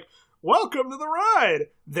ever. It's like, welcome to the ride.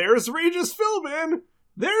 There's Regis Philbin.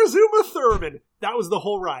 There's Uma Thurman. That was the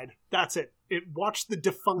whole ride. That's it. Watch the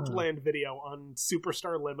Defunct Land video on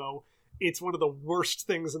Superstar Limo. It's one of the worst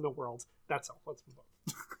things in the world. That's all. Let's move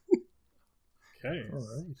on. Okay. All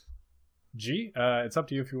right. G, it's up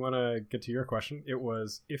to you if you want to get to your question. It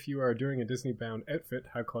was, if you are doing a Disney-bound outfit,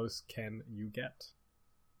 how close can you get?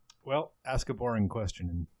 Well, ask a boring question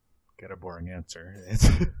and get a boring answer.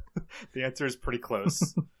 The answer is pretty close.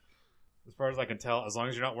 As far as I can tell, as long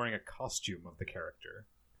as you're not wearing a costume of the character,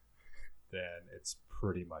 then it's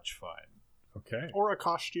pretty much fine. Okay. Or a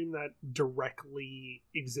costume that directly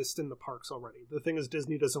exists in the parks already. The thing is,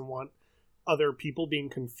 Disney doesn't want other people being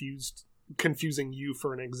confusing you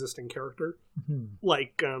for an existing character. Mm-hmm.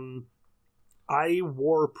 Like, I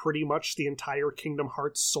wore pretty much the entire Kingdom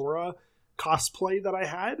Hearts Sora cosplay that I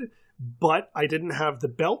had, but I didn't have the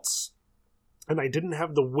belts, and I didn't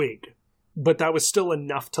have the wig. But that was still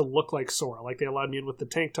enough to look like Sora. Like, they allowed me in with the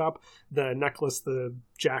tank top, the necklace, the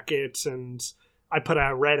jacket, and I put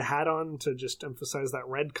a red hat on to just emphasize that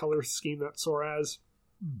red color scheme that Sora has.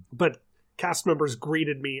 But cast members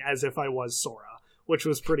greeted me as if I was Sora, which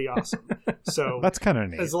was pretty awesome. So That's kind of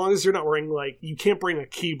neat. as long as you're not wearing, like, you can't bring a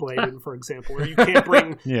Keyblade in, for example, or you can't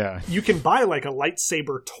bring, Yeah. you can buy like a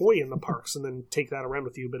lightsaber toy in the parks and then take that around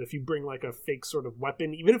with you. But if you bring like a fake sort of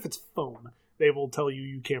weapon, even if it's foam, they will tell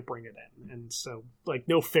you can't bring it in. And so, like,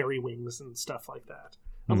 no fairy wings and stuff like that.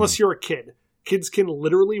 Unless you're a kid. Kids can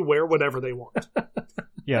literally wear whatever they want.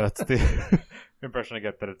 Yeah, that's the impression I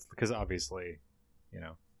get, that it's because obviously,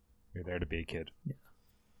 you're there to be a kid.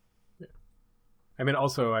 I mean,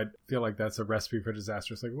 also, I feel like that's a recipe for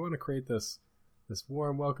disaster. It's like, we want to create this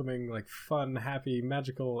warm, welcoming, like, fun, happy,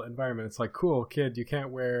 magical environment. It's like, cool, kid, you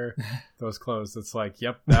can't wear those clothes. It's like,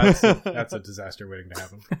 yep, that's a disaster waiting to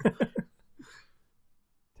happen.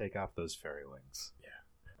 Take off those fairy wings.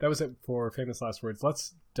 That was it for Famous Last Words.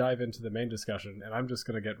 Let's dive into the main discussion, and I'm just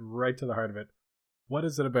going to get right to the heart of it. What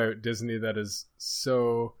is it about Disney that is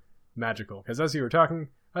so magical? Because as you were talking,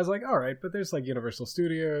 I was like, all right, but there's like Universal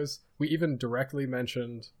Studios. We even directly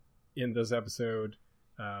mentioned in this episode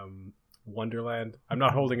Wonderland. I'm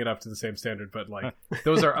not holding it up to the same standard, but like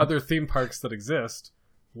those are other theme parks that exist.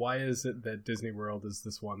 Why is it that Disney World is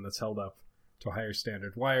this one that's held up to a higher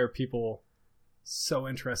standard? Why are people so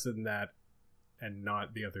interested in that and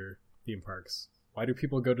not the other theme parks? Why do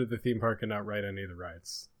people go to the theme park and not ride any of the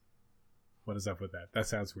rides? What is up with that? That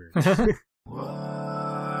sounds weird.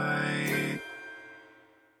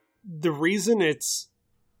 The reason it's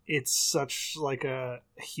such like a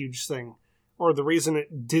huge thing, or the reason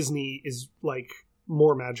Disney is like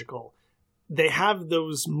more magical, they have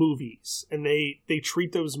those movies, and they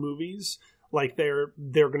treat those movies like they're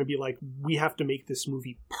going to be like, we have to make this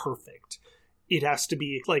movie perfect. It has to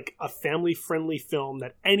be like a family-friendly film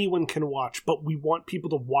that anyone can watch, but we want people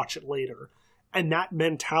to watch it later. And that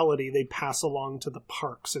mentality they pass along to the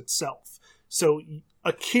parks itself. So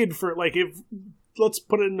a kid, let's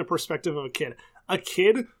put it in the perspective of a kid. A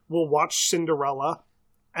kid will watch Cinderella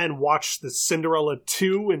and watch the Cinderella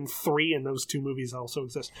 2 and 3, and those two movies also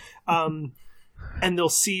exist. And they'll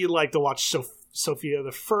see, like, they'll watch Sophia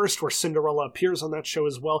the First, where Cinderella appears on that show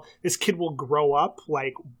as well. This kid will grow up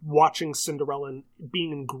like watching Cinderella and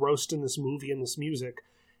being engrossed in this movie and this music,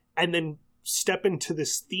 and then step into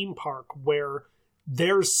this theme park where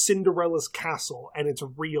there's Cinderella's castle and it's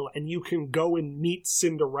real, and you can go and meet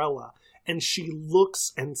Cinderella, and she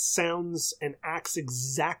looks and sounds and acts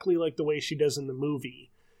exactly like the way she does in the movie.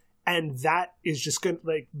 And that is just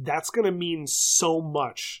that's gonna mean so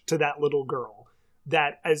much to that little girl,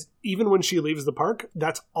 that as even when she leaves the park,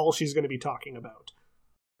 that's all she's going to be talking about.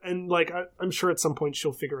 And like, I'm sure at some point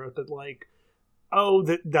she'll figure out that, like, oh,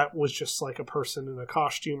 that was just like a person in a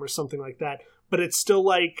costume or something like that. But it's still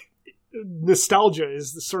like, nostalgia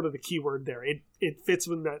is sort of the key word there. It fits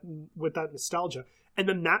with that nostalgia. And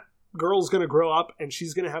then that girl's going to grow up, and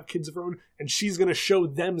she's going to have kids of her own, and she's going to show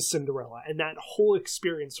them Cinderella. And that whole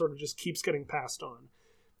experience sort of just keeps getting passed on.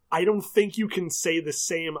 I don't think you can say the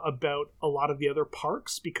same about a lot of the other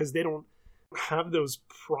parks, because they don't have those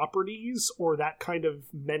properties or that kind of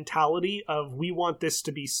mentality of, we want this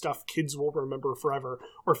to be stuff kids will remember forever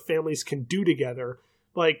or families can do together.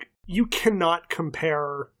 Like, you cannot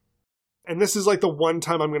compare, and this is like the one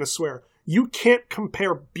time I'm going to swear, you can't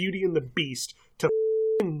compare Beauty and the Beast to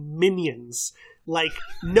Minions. Like,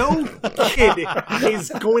 no kid is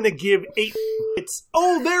going to give 8 minutes.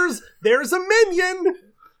 Oh, there's a minion.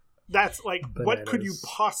 That's like, Bananas. What could you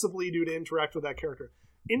possibly do to interact with that character?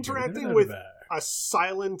 Interacting with a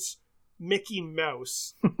silent Mickey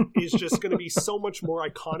Mouse is just going to be so much more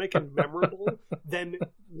iconic and memorable than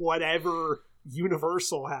whatever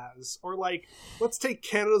Universal has. Or like, let's take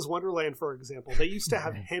Canada's Wonderland, for example. They used to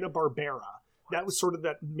have Hanna-Barbera. That was sort of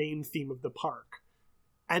that main theme of the park.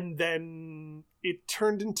 And then it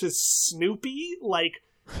turned into Snoopy. Like,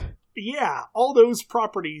 yeah, all those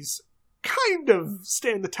properties kind of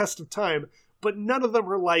stand the test of time, but none of them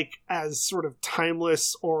are like as sort of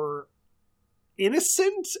timeless or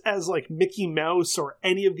innocent as like Mickey Mouse or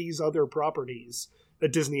any of these other properties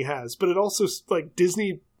that Disney has. But it also, like,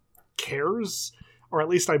 Disney cares, or at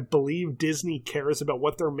least I believe Disney cares about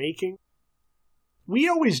what they're making. We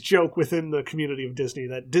always joke within the community of Disney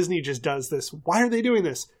that Disney just does this. Why are they doing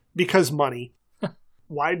this? Because money.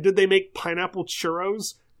 Why did they make pineapple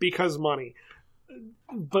churros? Because money.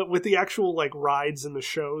 But with the actual, like, rides and the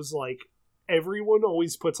shows, like, everyone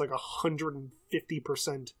always puts like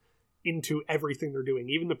 150% into everything they're doing.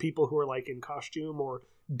 Even the people who are like in costume or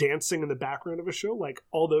dancing in the background of a show, like,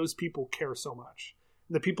 all those people care so much.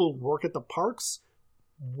 And the people who work at the parks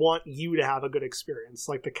want you to have a good experience.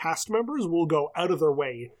 Like, the cast members will go out of their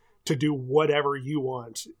way to do whatever you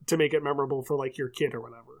want to make it memorable for like your kid or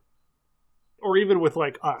whatever. or even with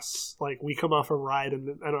like us, like we come off a ride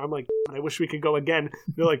and I'm like, I wish we could go again.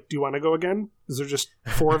 They're like, do you want to go again? Is there just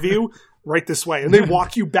 4 of you? Right this way. And they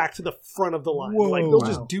walk you back to the front of the line. Whoa. Like they'll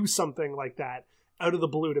just do something like that out of the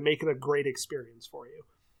blue to make it a great experience for you.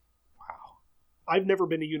 Wow. I've never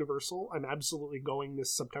been to Universal. I'm absolutely going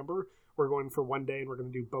this September. We're going for one day and we're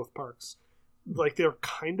going to do both parks. Like they're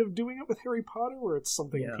kind of doing it with Harry Potter, where it's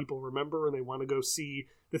something people remember and they want to go see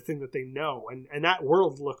the thing that they know. And that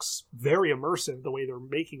world looks very immersive the way they're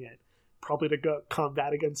making it, probably to go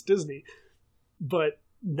combat against Disney. But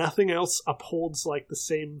nothing else upholds like the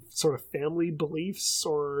same sort of family beliefs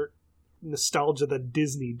or nostalgia that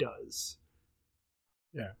Disney does.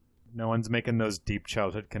 Yeah. No one's making those deep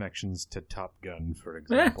childhood connections to Top Gun, for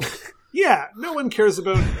example. Yeah, no one cares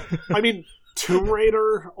about, I mean, Tomb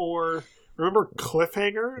Raider or... Remember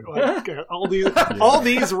Cliffhanger? Like, all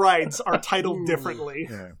these rides are titled differently.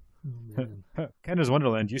 Yeah. Canada's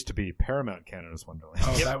Wonderland used to be Paramount Canada's Wonderland.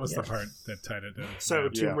 Oh, that was the part that tied it in. So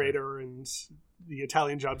Tomb Raider and the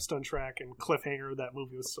Italian Job Stunt Track and Cliffhanger, that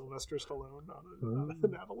movie with Sylvester Stallone on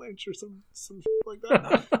an avalanche or some shit like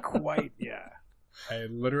that. Not quite, yeah. I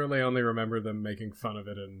literally only remember them making fun of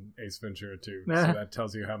it in Ace Ventura 2, so that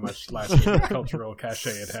tells you how much lasting cultural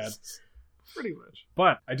cachet it had. Pretty much.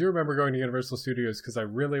 But I do remember going to Universal Studios because I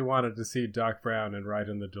really wanted to see Doc Brown and ride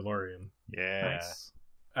in the DeLorean. Yeah. Nice.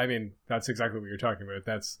 I mean, that's exactly what you're talking about.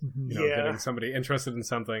 That's, getting somebody interested in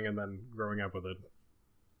something and then growing up with it.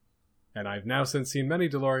 And I've now since seen many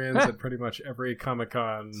DeLoreans at pretty much every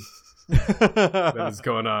Comic-Con that is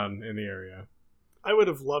going on in the area. I would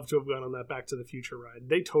have loved to have gone on that Back to the Future ride.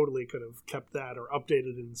 They totally could have kept that or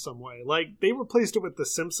updated it in some way. Like, they replaced it with The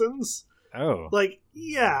Simpsons. Oh. Like,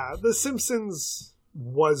 yeah, The Simpsons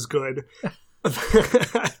was good.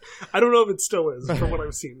 I don't know if it still is, from what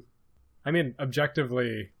I've seen. I mean,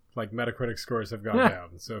 objectively, like, Metacritic scores have gone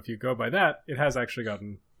down. So if you go by that, it has actually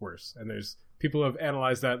gotten worse. And there's people who have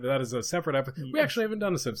analyzed that. That is a separate episode. We actually haven't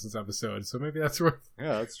done a Simpsons episode, so maybe that's worth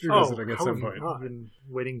that's true. revisiting at some point. I've been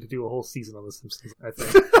waiting to do a whole season on The Simpsons, I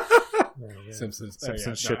think. Simpsons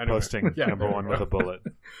shitposting #1 with a bullet.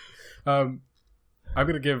 I'm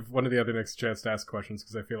going to give one of the other Nicks a chance to ask questions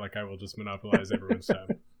because I feel like I will just monopolize everyone's time.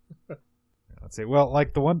 Let's see. Well,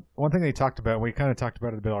 like the one thing they talked about, we kind of talked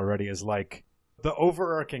about it a bit already, is like the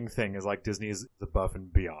overarching thing is like Disney is above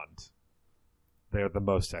and beyond. They're the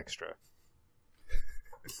most extra.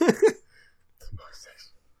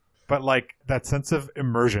 But like that sense of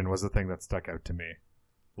immersion was the thing that stuck out to me.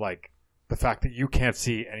 Like the fact that you can't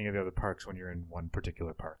see any of the other parks when you're in one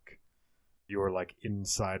particular park. You are like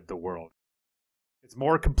inside the world. It's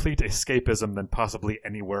more complete escapism than possibly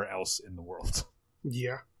anywhere else in the world.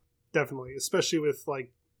 Yeah, definitely. Especially with,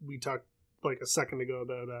 like, we talked like a second ago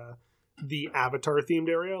about the Avatar themed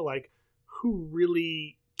area. Like, who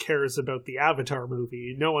really cares about the Avatar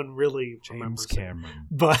movie? No one really James remembers Cameron.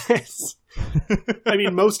 It. But, I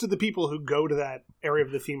mean, most of the people who go to that area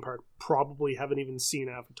of the theme park probably haven't even seen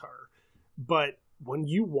Avatar. But when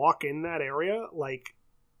you walk in that area, like,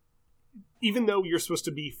 even though you're supposed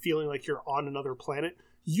to be feeling like you're on another planet,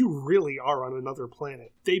 you really are on another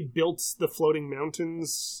planet. They built the floating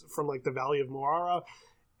mountains from like the Valley of Moara,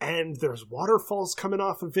 and there's waterfalls coming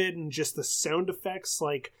off of it, and just the sound effects.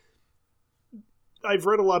 Like, I've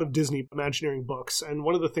read a lot of Disney Imagineering books, and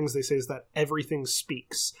one of the things they say is that everything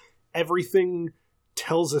speaks. Everything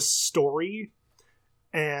tells a story,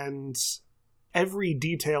 and every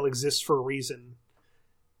detail exists for a reason.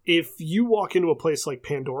 If you walk into a place like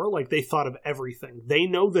Pandora, like, they thought of everything. They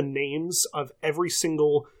know the names of every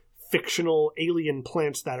single fictional alien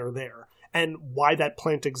plant that are there, and why that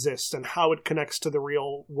plant exists, and how it connects to the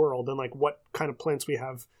real world, and like what kind of plants we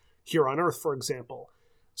have here on Earth, for example.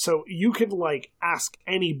 So you could like ask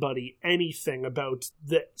anybody anything about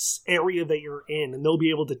this area that you're in, and they'll be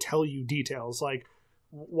able to tell you details like,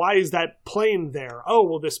 why is that plane there? Oh,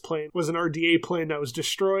 well, this plane was an RDA plane that was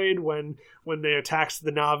destroyed when they attacked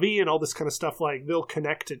the Na'vi, and all this kind of stuff. Like, they'll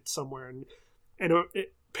connect it somewhere. And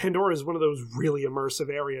Pandora is one of those really immersive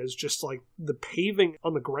areas. Just like the paving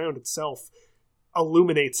on the ground itself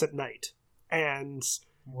illuminates at night, and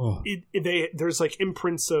there's like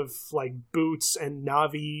imprints of like boots and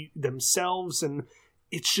Na'vi themselves, and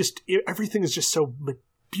it's just everything is just so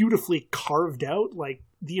beautifully carved out. Like,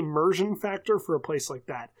 the immersion factor for a place like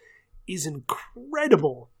that is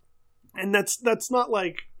incredible. And that's not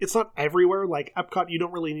like, it's not everywhere. Like Epcot, you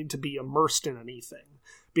don't really need to be immersed in anything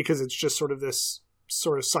because it's just sort of this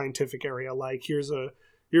sort of scientific area. Like, here's a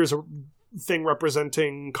thing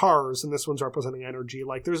representing cars and this one's representing energy.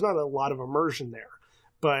 Like, there's not a lot of immersion there,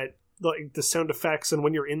 but like the sound effects and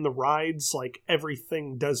when you're in the rides, like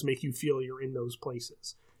everything does make you feel you're in those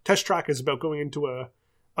places Test Track is about going into a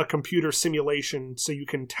computer simulation so you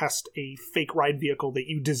can test a fake ride vehicle that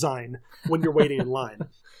you design when you're waiting in line.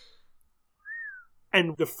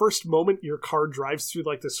 And the first moment your car drives through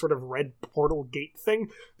like this sort of red portal gate thing,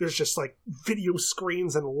 there's just like video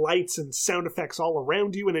screens and lights and sound effects all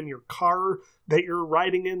around you. And in your car that you're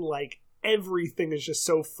riding in, like everything is just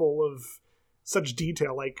so full of such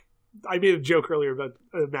detail. Like I made a joke earlier about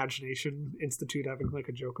Imagination Institute having like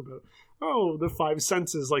a joke about, oh, the 5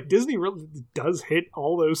 senses. Like Disney really does hit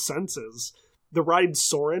all those senses. The ride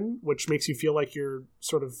Soarin', which makes you feel like you're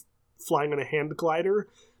sort of flying on a hand glider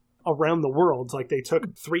around the world. Like they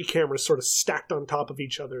took 3 cameras sort of stacked on top of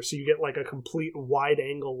each other, so you get like a complete wide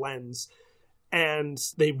angle lens. And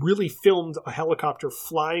they really filmed a helicopter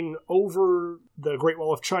flying over the Great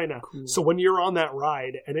Wall of China. Cool. So when you're on that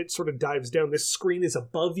ride and it sort of dives down, this screen is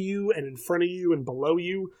above you and in front of you and below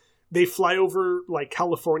you. They fly over like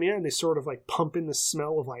California and they sort of like pump in the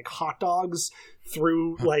smell of like hot dogs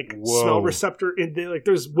through like smell receptor. And they, like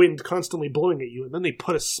there's wind constantly blowing at you. And then they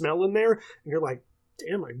put a smell in there and you're like,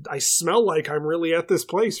 damn, I smell like I'm really at this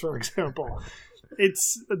place, for example.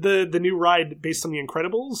 It's the new ride based on The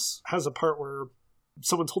Incredibles has a part where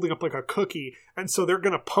someone's holding up like a cookie, and so they're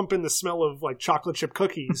going to pump in the smell of like chocolate chip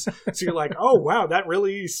cookies. So you're like, oh wow, that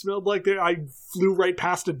really smelled like I flew right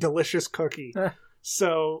past a delicious cookie.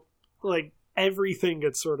 So like everything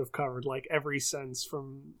gets sort of covered, like every sense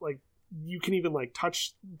from like, you can even like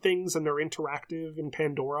touch things and they're interactive in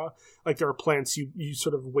Pandora. Like there are plants, you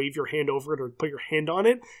sort of wave your hand over it or put your hand on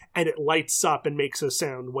it and it lights up and makes a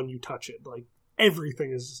sound when you touch it. Like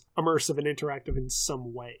everything is immersive and interactive in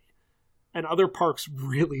some way. And other parks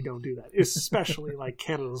really don't do that, especially like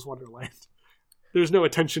Canada's Wonderland. There's no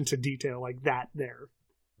attention to detail like that there.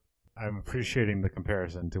 I'm appreciating the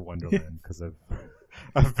comparison to Wonderland because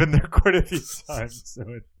I've been there quite a few times. So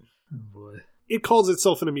it calls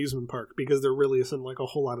itself an amusement park because there really isn't like a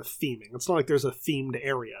whole lot of theming. It's not like there's a themed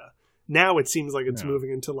area. Now it seems like it's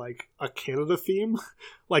moving into like a Canada theme,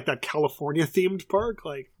 like that California themed park.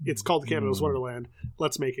 Like it's called Canada's Wonderland.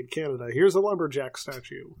 Let's make it Canada. Here's a lumberjack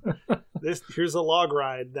statue. Here's a log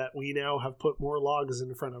ride that we now have put more logs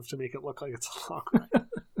in front of to make it look like it's a log ride.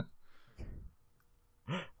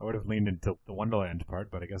 I would have leaned into the Wonderland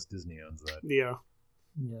part, but I guess Disney owns that. Yeah.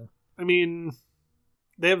 I mean,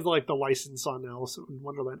 they have like the license on Alice in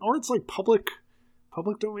Wonderland, or it's like public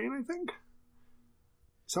domain. I think.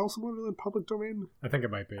 Is Alice in Wonderland public domain? I think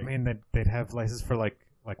it might be. I mean, they'd have license for like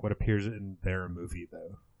what appears in their movie,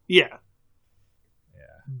 though. Yeah.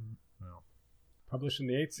 Well, published in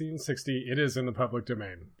the 1860, it is in the public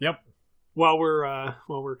domain. Yep. While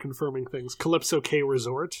we're confirming things, Calypso K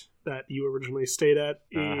Resort that you originally stayed at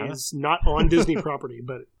is not on Disney property,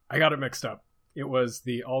 but I got it mixed up. It was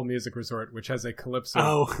the All Music Resort, which has a Calypso.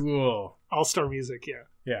 Oh, cool. All-Star Music, yeah.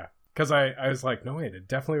 Yeah, because I was like, no wait, it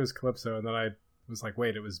definitely was Calypso, and then I was like,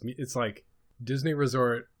 wait, it's like Disney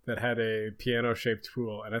Resort that had a piano-shaped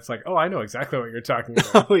pool, and it's like, oh, I know exactly what you're talking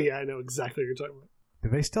about. Oh yeah, I know exactly what you're talking about. Do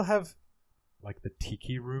they still have like the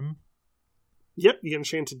Tiki Room? Yep, the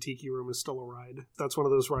Enchanted Tiki Room is still a ride. That's one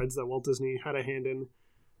of those rides that Walt Disney had a hand in.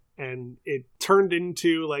 And it turned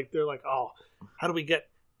into, like, they're like, oh, how do we get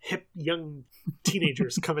hip young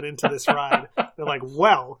teenagers coming into this ride? They're like,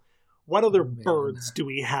 well, what other birds do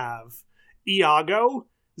we have? Iago,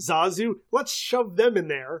 Zazu, let's shove them in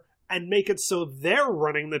there and make it so they're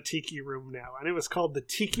running the Tiki Room now. And it was called the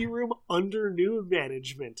Tiki Room under new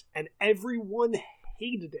management. And everyone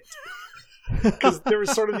hated it. Because there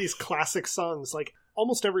was sort of these classic songs, like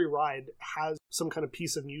almost every ride has some kind of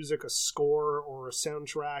piece of music, a score or a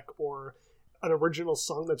soundtrack or an original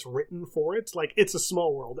song that's written for it. Like It's a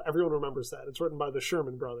Small World, everyone remembers that. It's written by the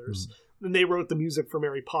Sherman Brothers. And they wrote the music for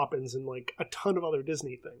Mary Poppins and like a ton of other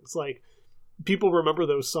Disney things. Like people remember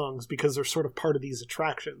those songs because they're sort of part of these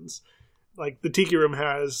attractions. Like the Tiki Room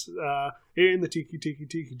has in the Tiki Tiki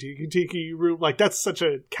Tiki Tiki Tiki Room. Like that's such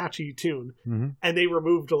a catchy tune. And they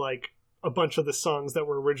removed like a bunch of the songs that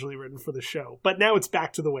were originally written for the show. But now it's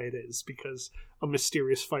back to the way it is because a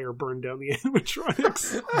mysterious fire burned down the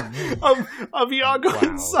animatronics of Iago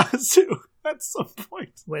and Zazu at some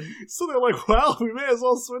point. So they're like, well, we may as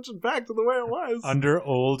well switch it back to the way it was. Under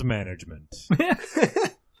old management.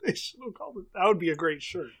 They should have called it. That would be a great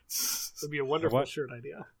shirt. It would be a wonderful shirt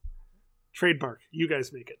idea. Trademark. You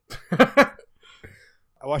guys make it.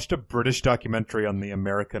 I watched a British documentary on the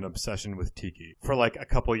American obsession with tiki for like a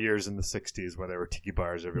couple years in the 60s where there were tiki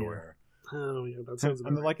bars everywhere. Oh, yeah, that sounds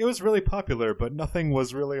And like, it was really popular, but nothing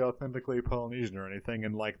was really authentically Polynesian or anything.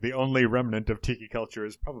 And like, the only remnant of tiki culture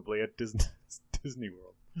is probably at Disney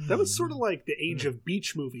World. That was sort of like the age of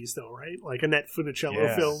beach movies, though, right? Like Annette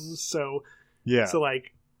Funicello films. So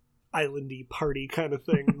like, islandy party kind of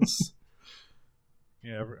things.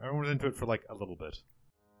 Yeah, everyone was into it for like a little bit.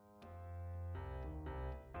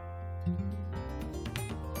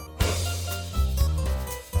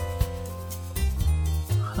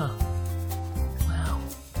 Huh. Wow.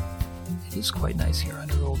 It is quite nice here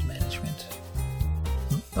under old management.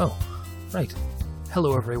 Oh, right.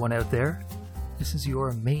 Hello everyone out there. This is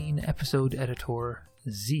your main episode editor,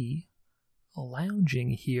 Z,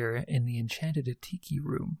 lounging here in the Enchanted Tiki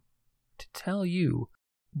Room to tell you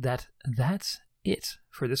that that's it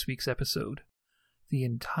for this week's episode. The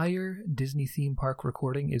entire Disney theme park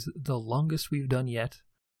recording is the longest we've done yet,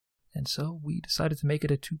 and so we decided to make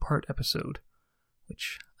it a 2-part episode,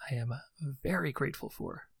 which I am very grateful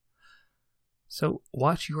for. So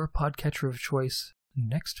watch your podcatcher of choice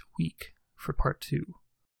next week for part 2.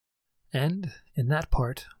 And in that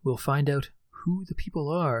part, we'll find out who the people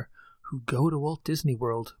are who go to Walt Disney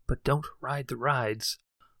World but don't ride the rides,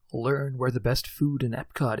 learn where the best food in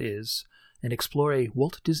Epcot is, and explore a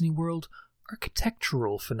Walt Disney World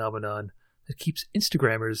architectural phenomenon that keeps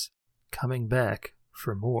Instagrammers coming back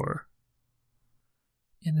for more.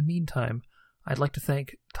 In the meantime, I'd like to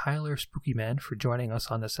thank Tyler Spookyman for joining us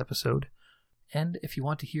on this episode, and if you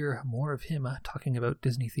want to hear more of him talking about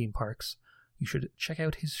Disney theme parks, you should check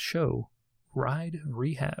out his show, Ride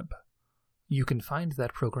Rehab. You can find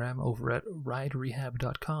that program over at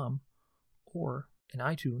riderehab.com, or in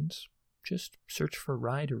iTunes, just search for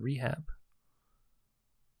Ride Rehab.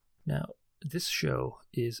 Now, this show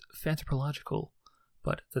is Fanthropological,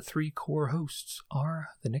 but the 3 core hosts are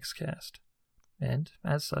the Nixcast. And,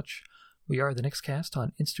 as such, we are the Nixcast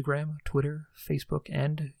on Instagram, Twitter, Facebook,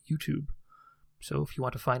 and YouTube. So if you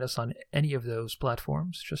want to find us on any of those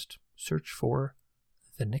platforms, just search for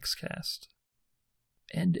the Nixcast.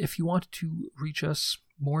 And if you want to reach us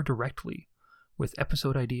more directly with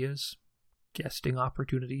episode ideas, guesting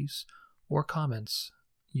opportunities, or comments,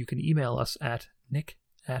 you can email us at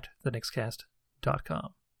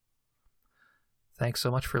nick@thenixcast.com. Thanks so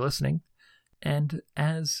much for listening, and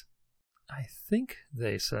as I think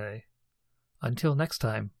they say, until next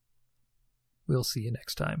time, we'll see you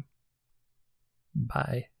next time.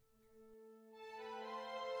 Bye.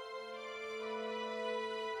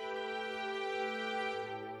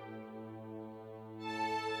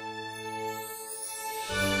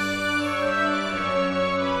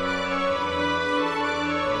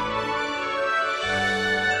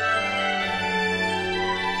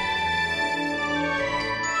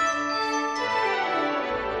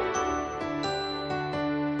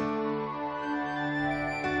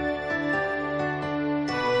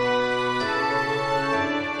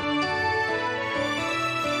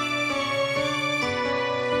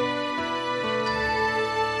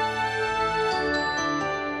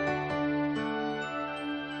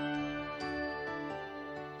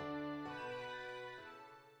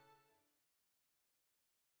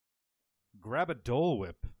 Grab a Dole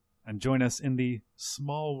Whip and join us in the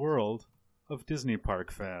small world of Disney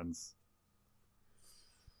park fans.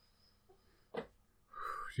 Did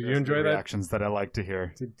you enjoy that? Reactions that I like to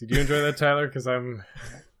hear. Did you enjoy that, Tyler? Because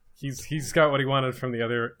he's got what he wanted from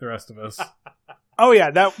the rest of us. Oh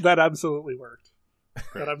yeah, that absolutely worked.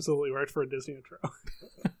 That absolutely worked for a Disney intro.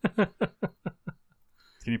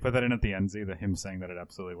 Can you put that in at the end, Z? Him saying that it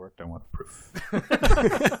absolutely worked. I want proof.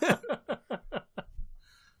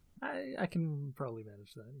 I can probably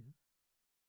manage that, yeah.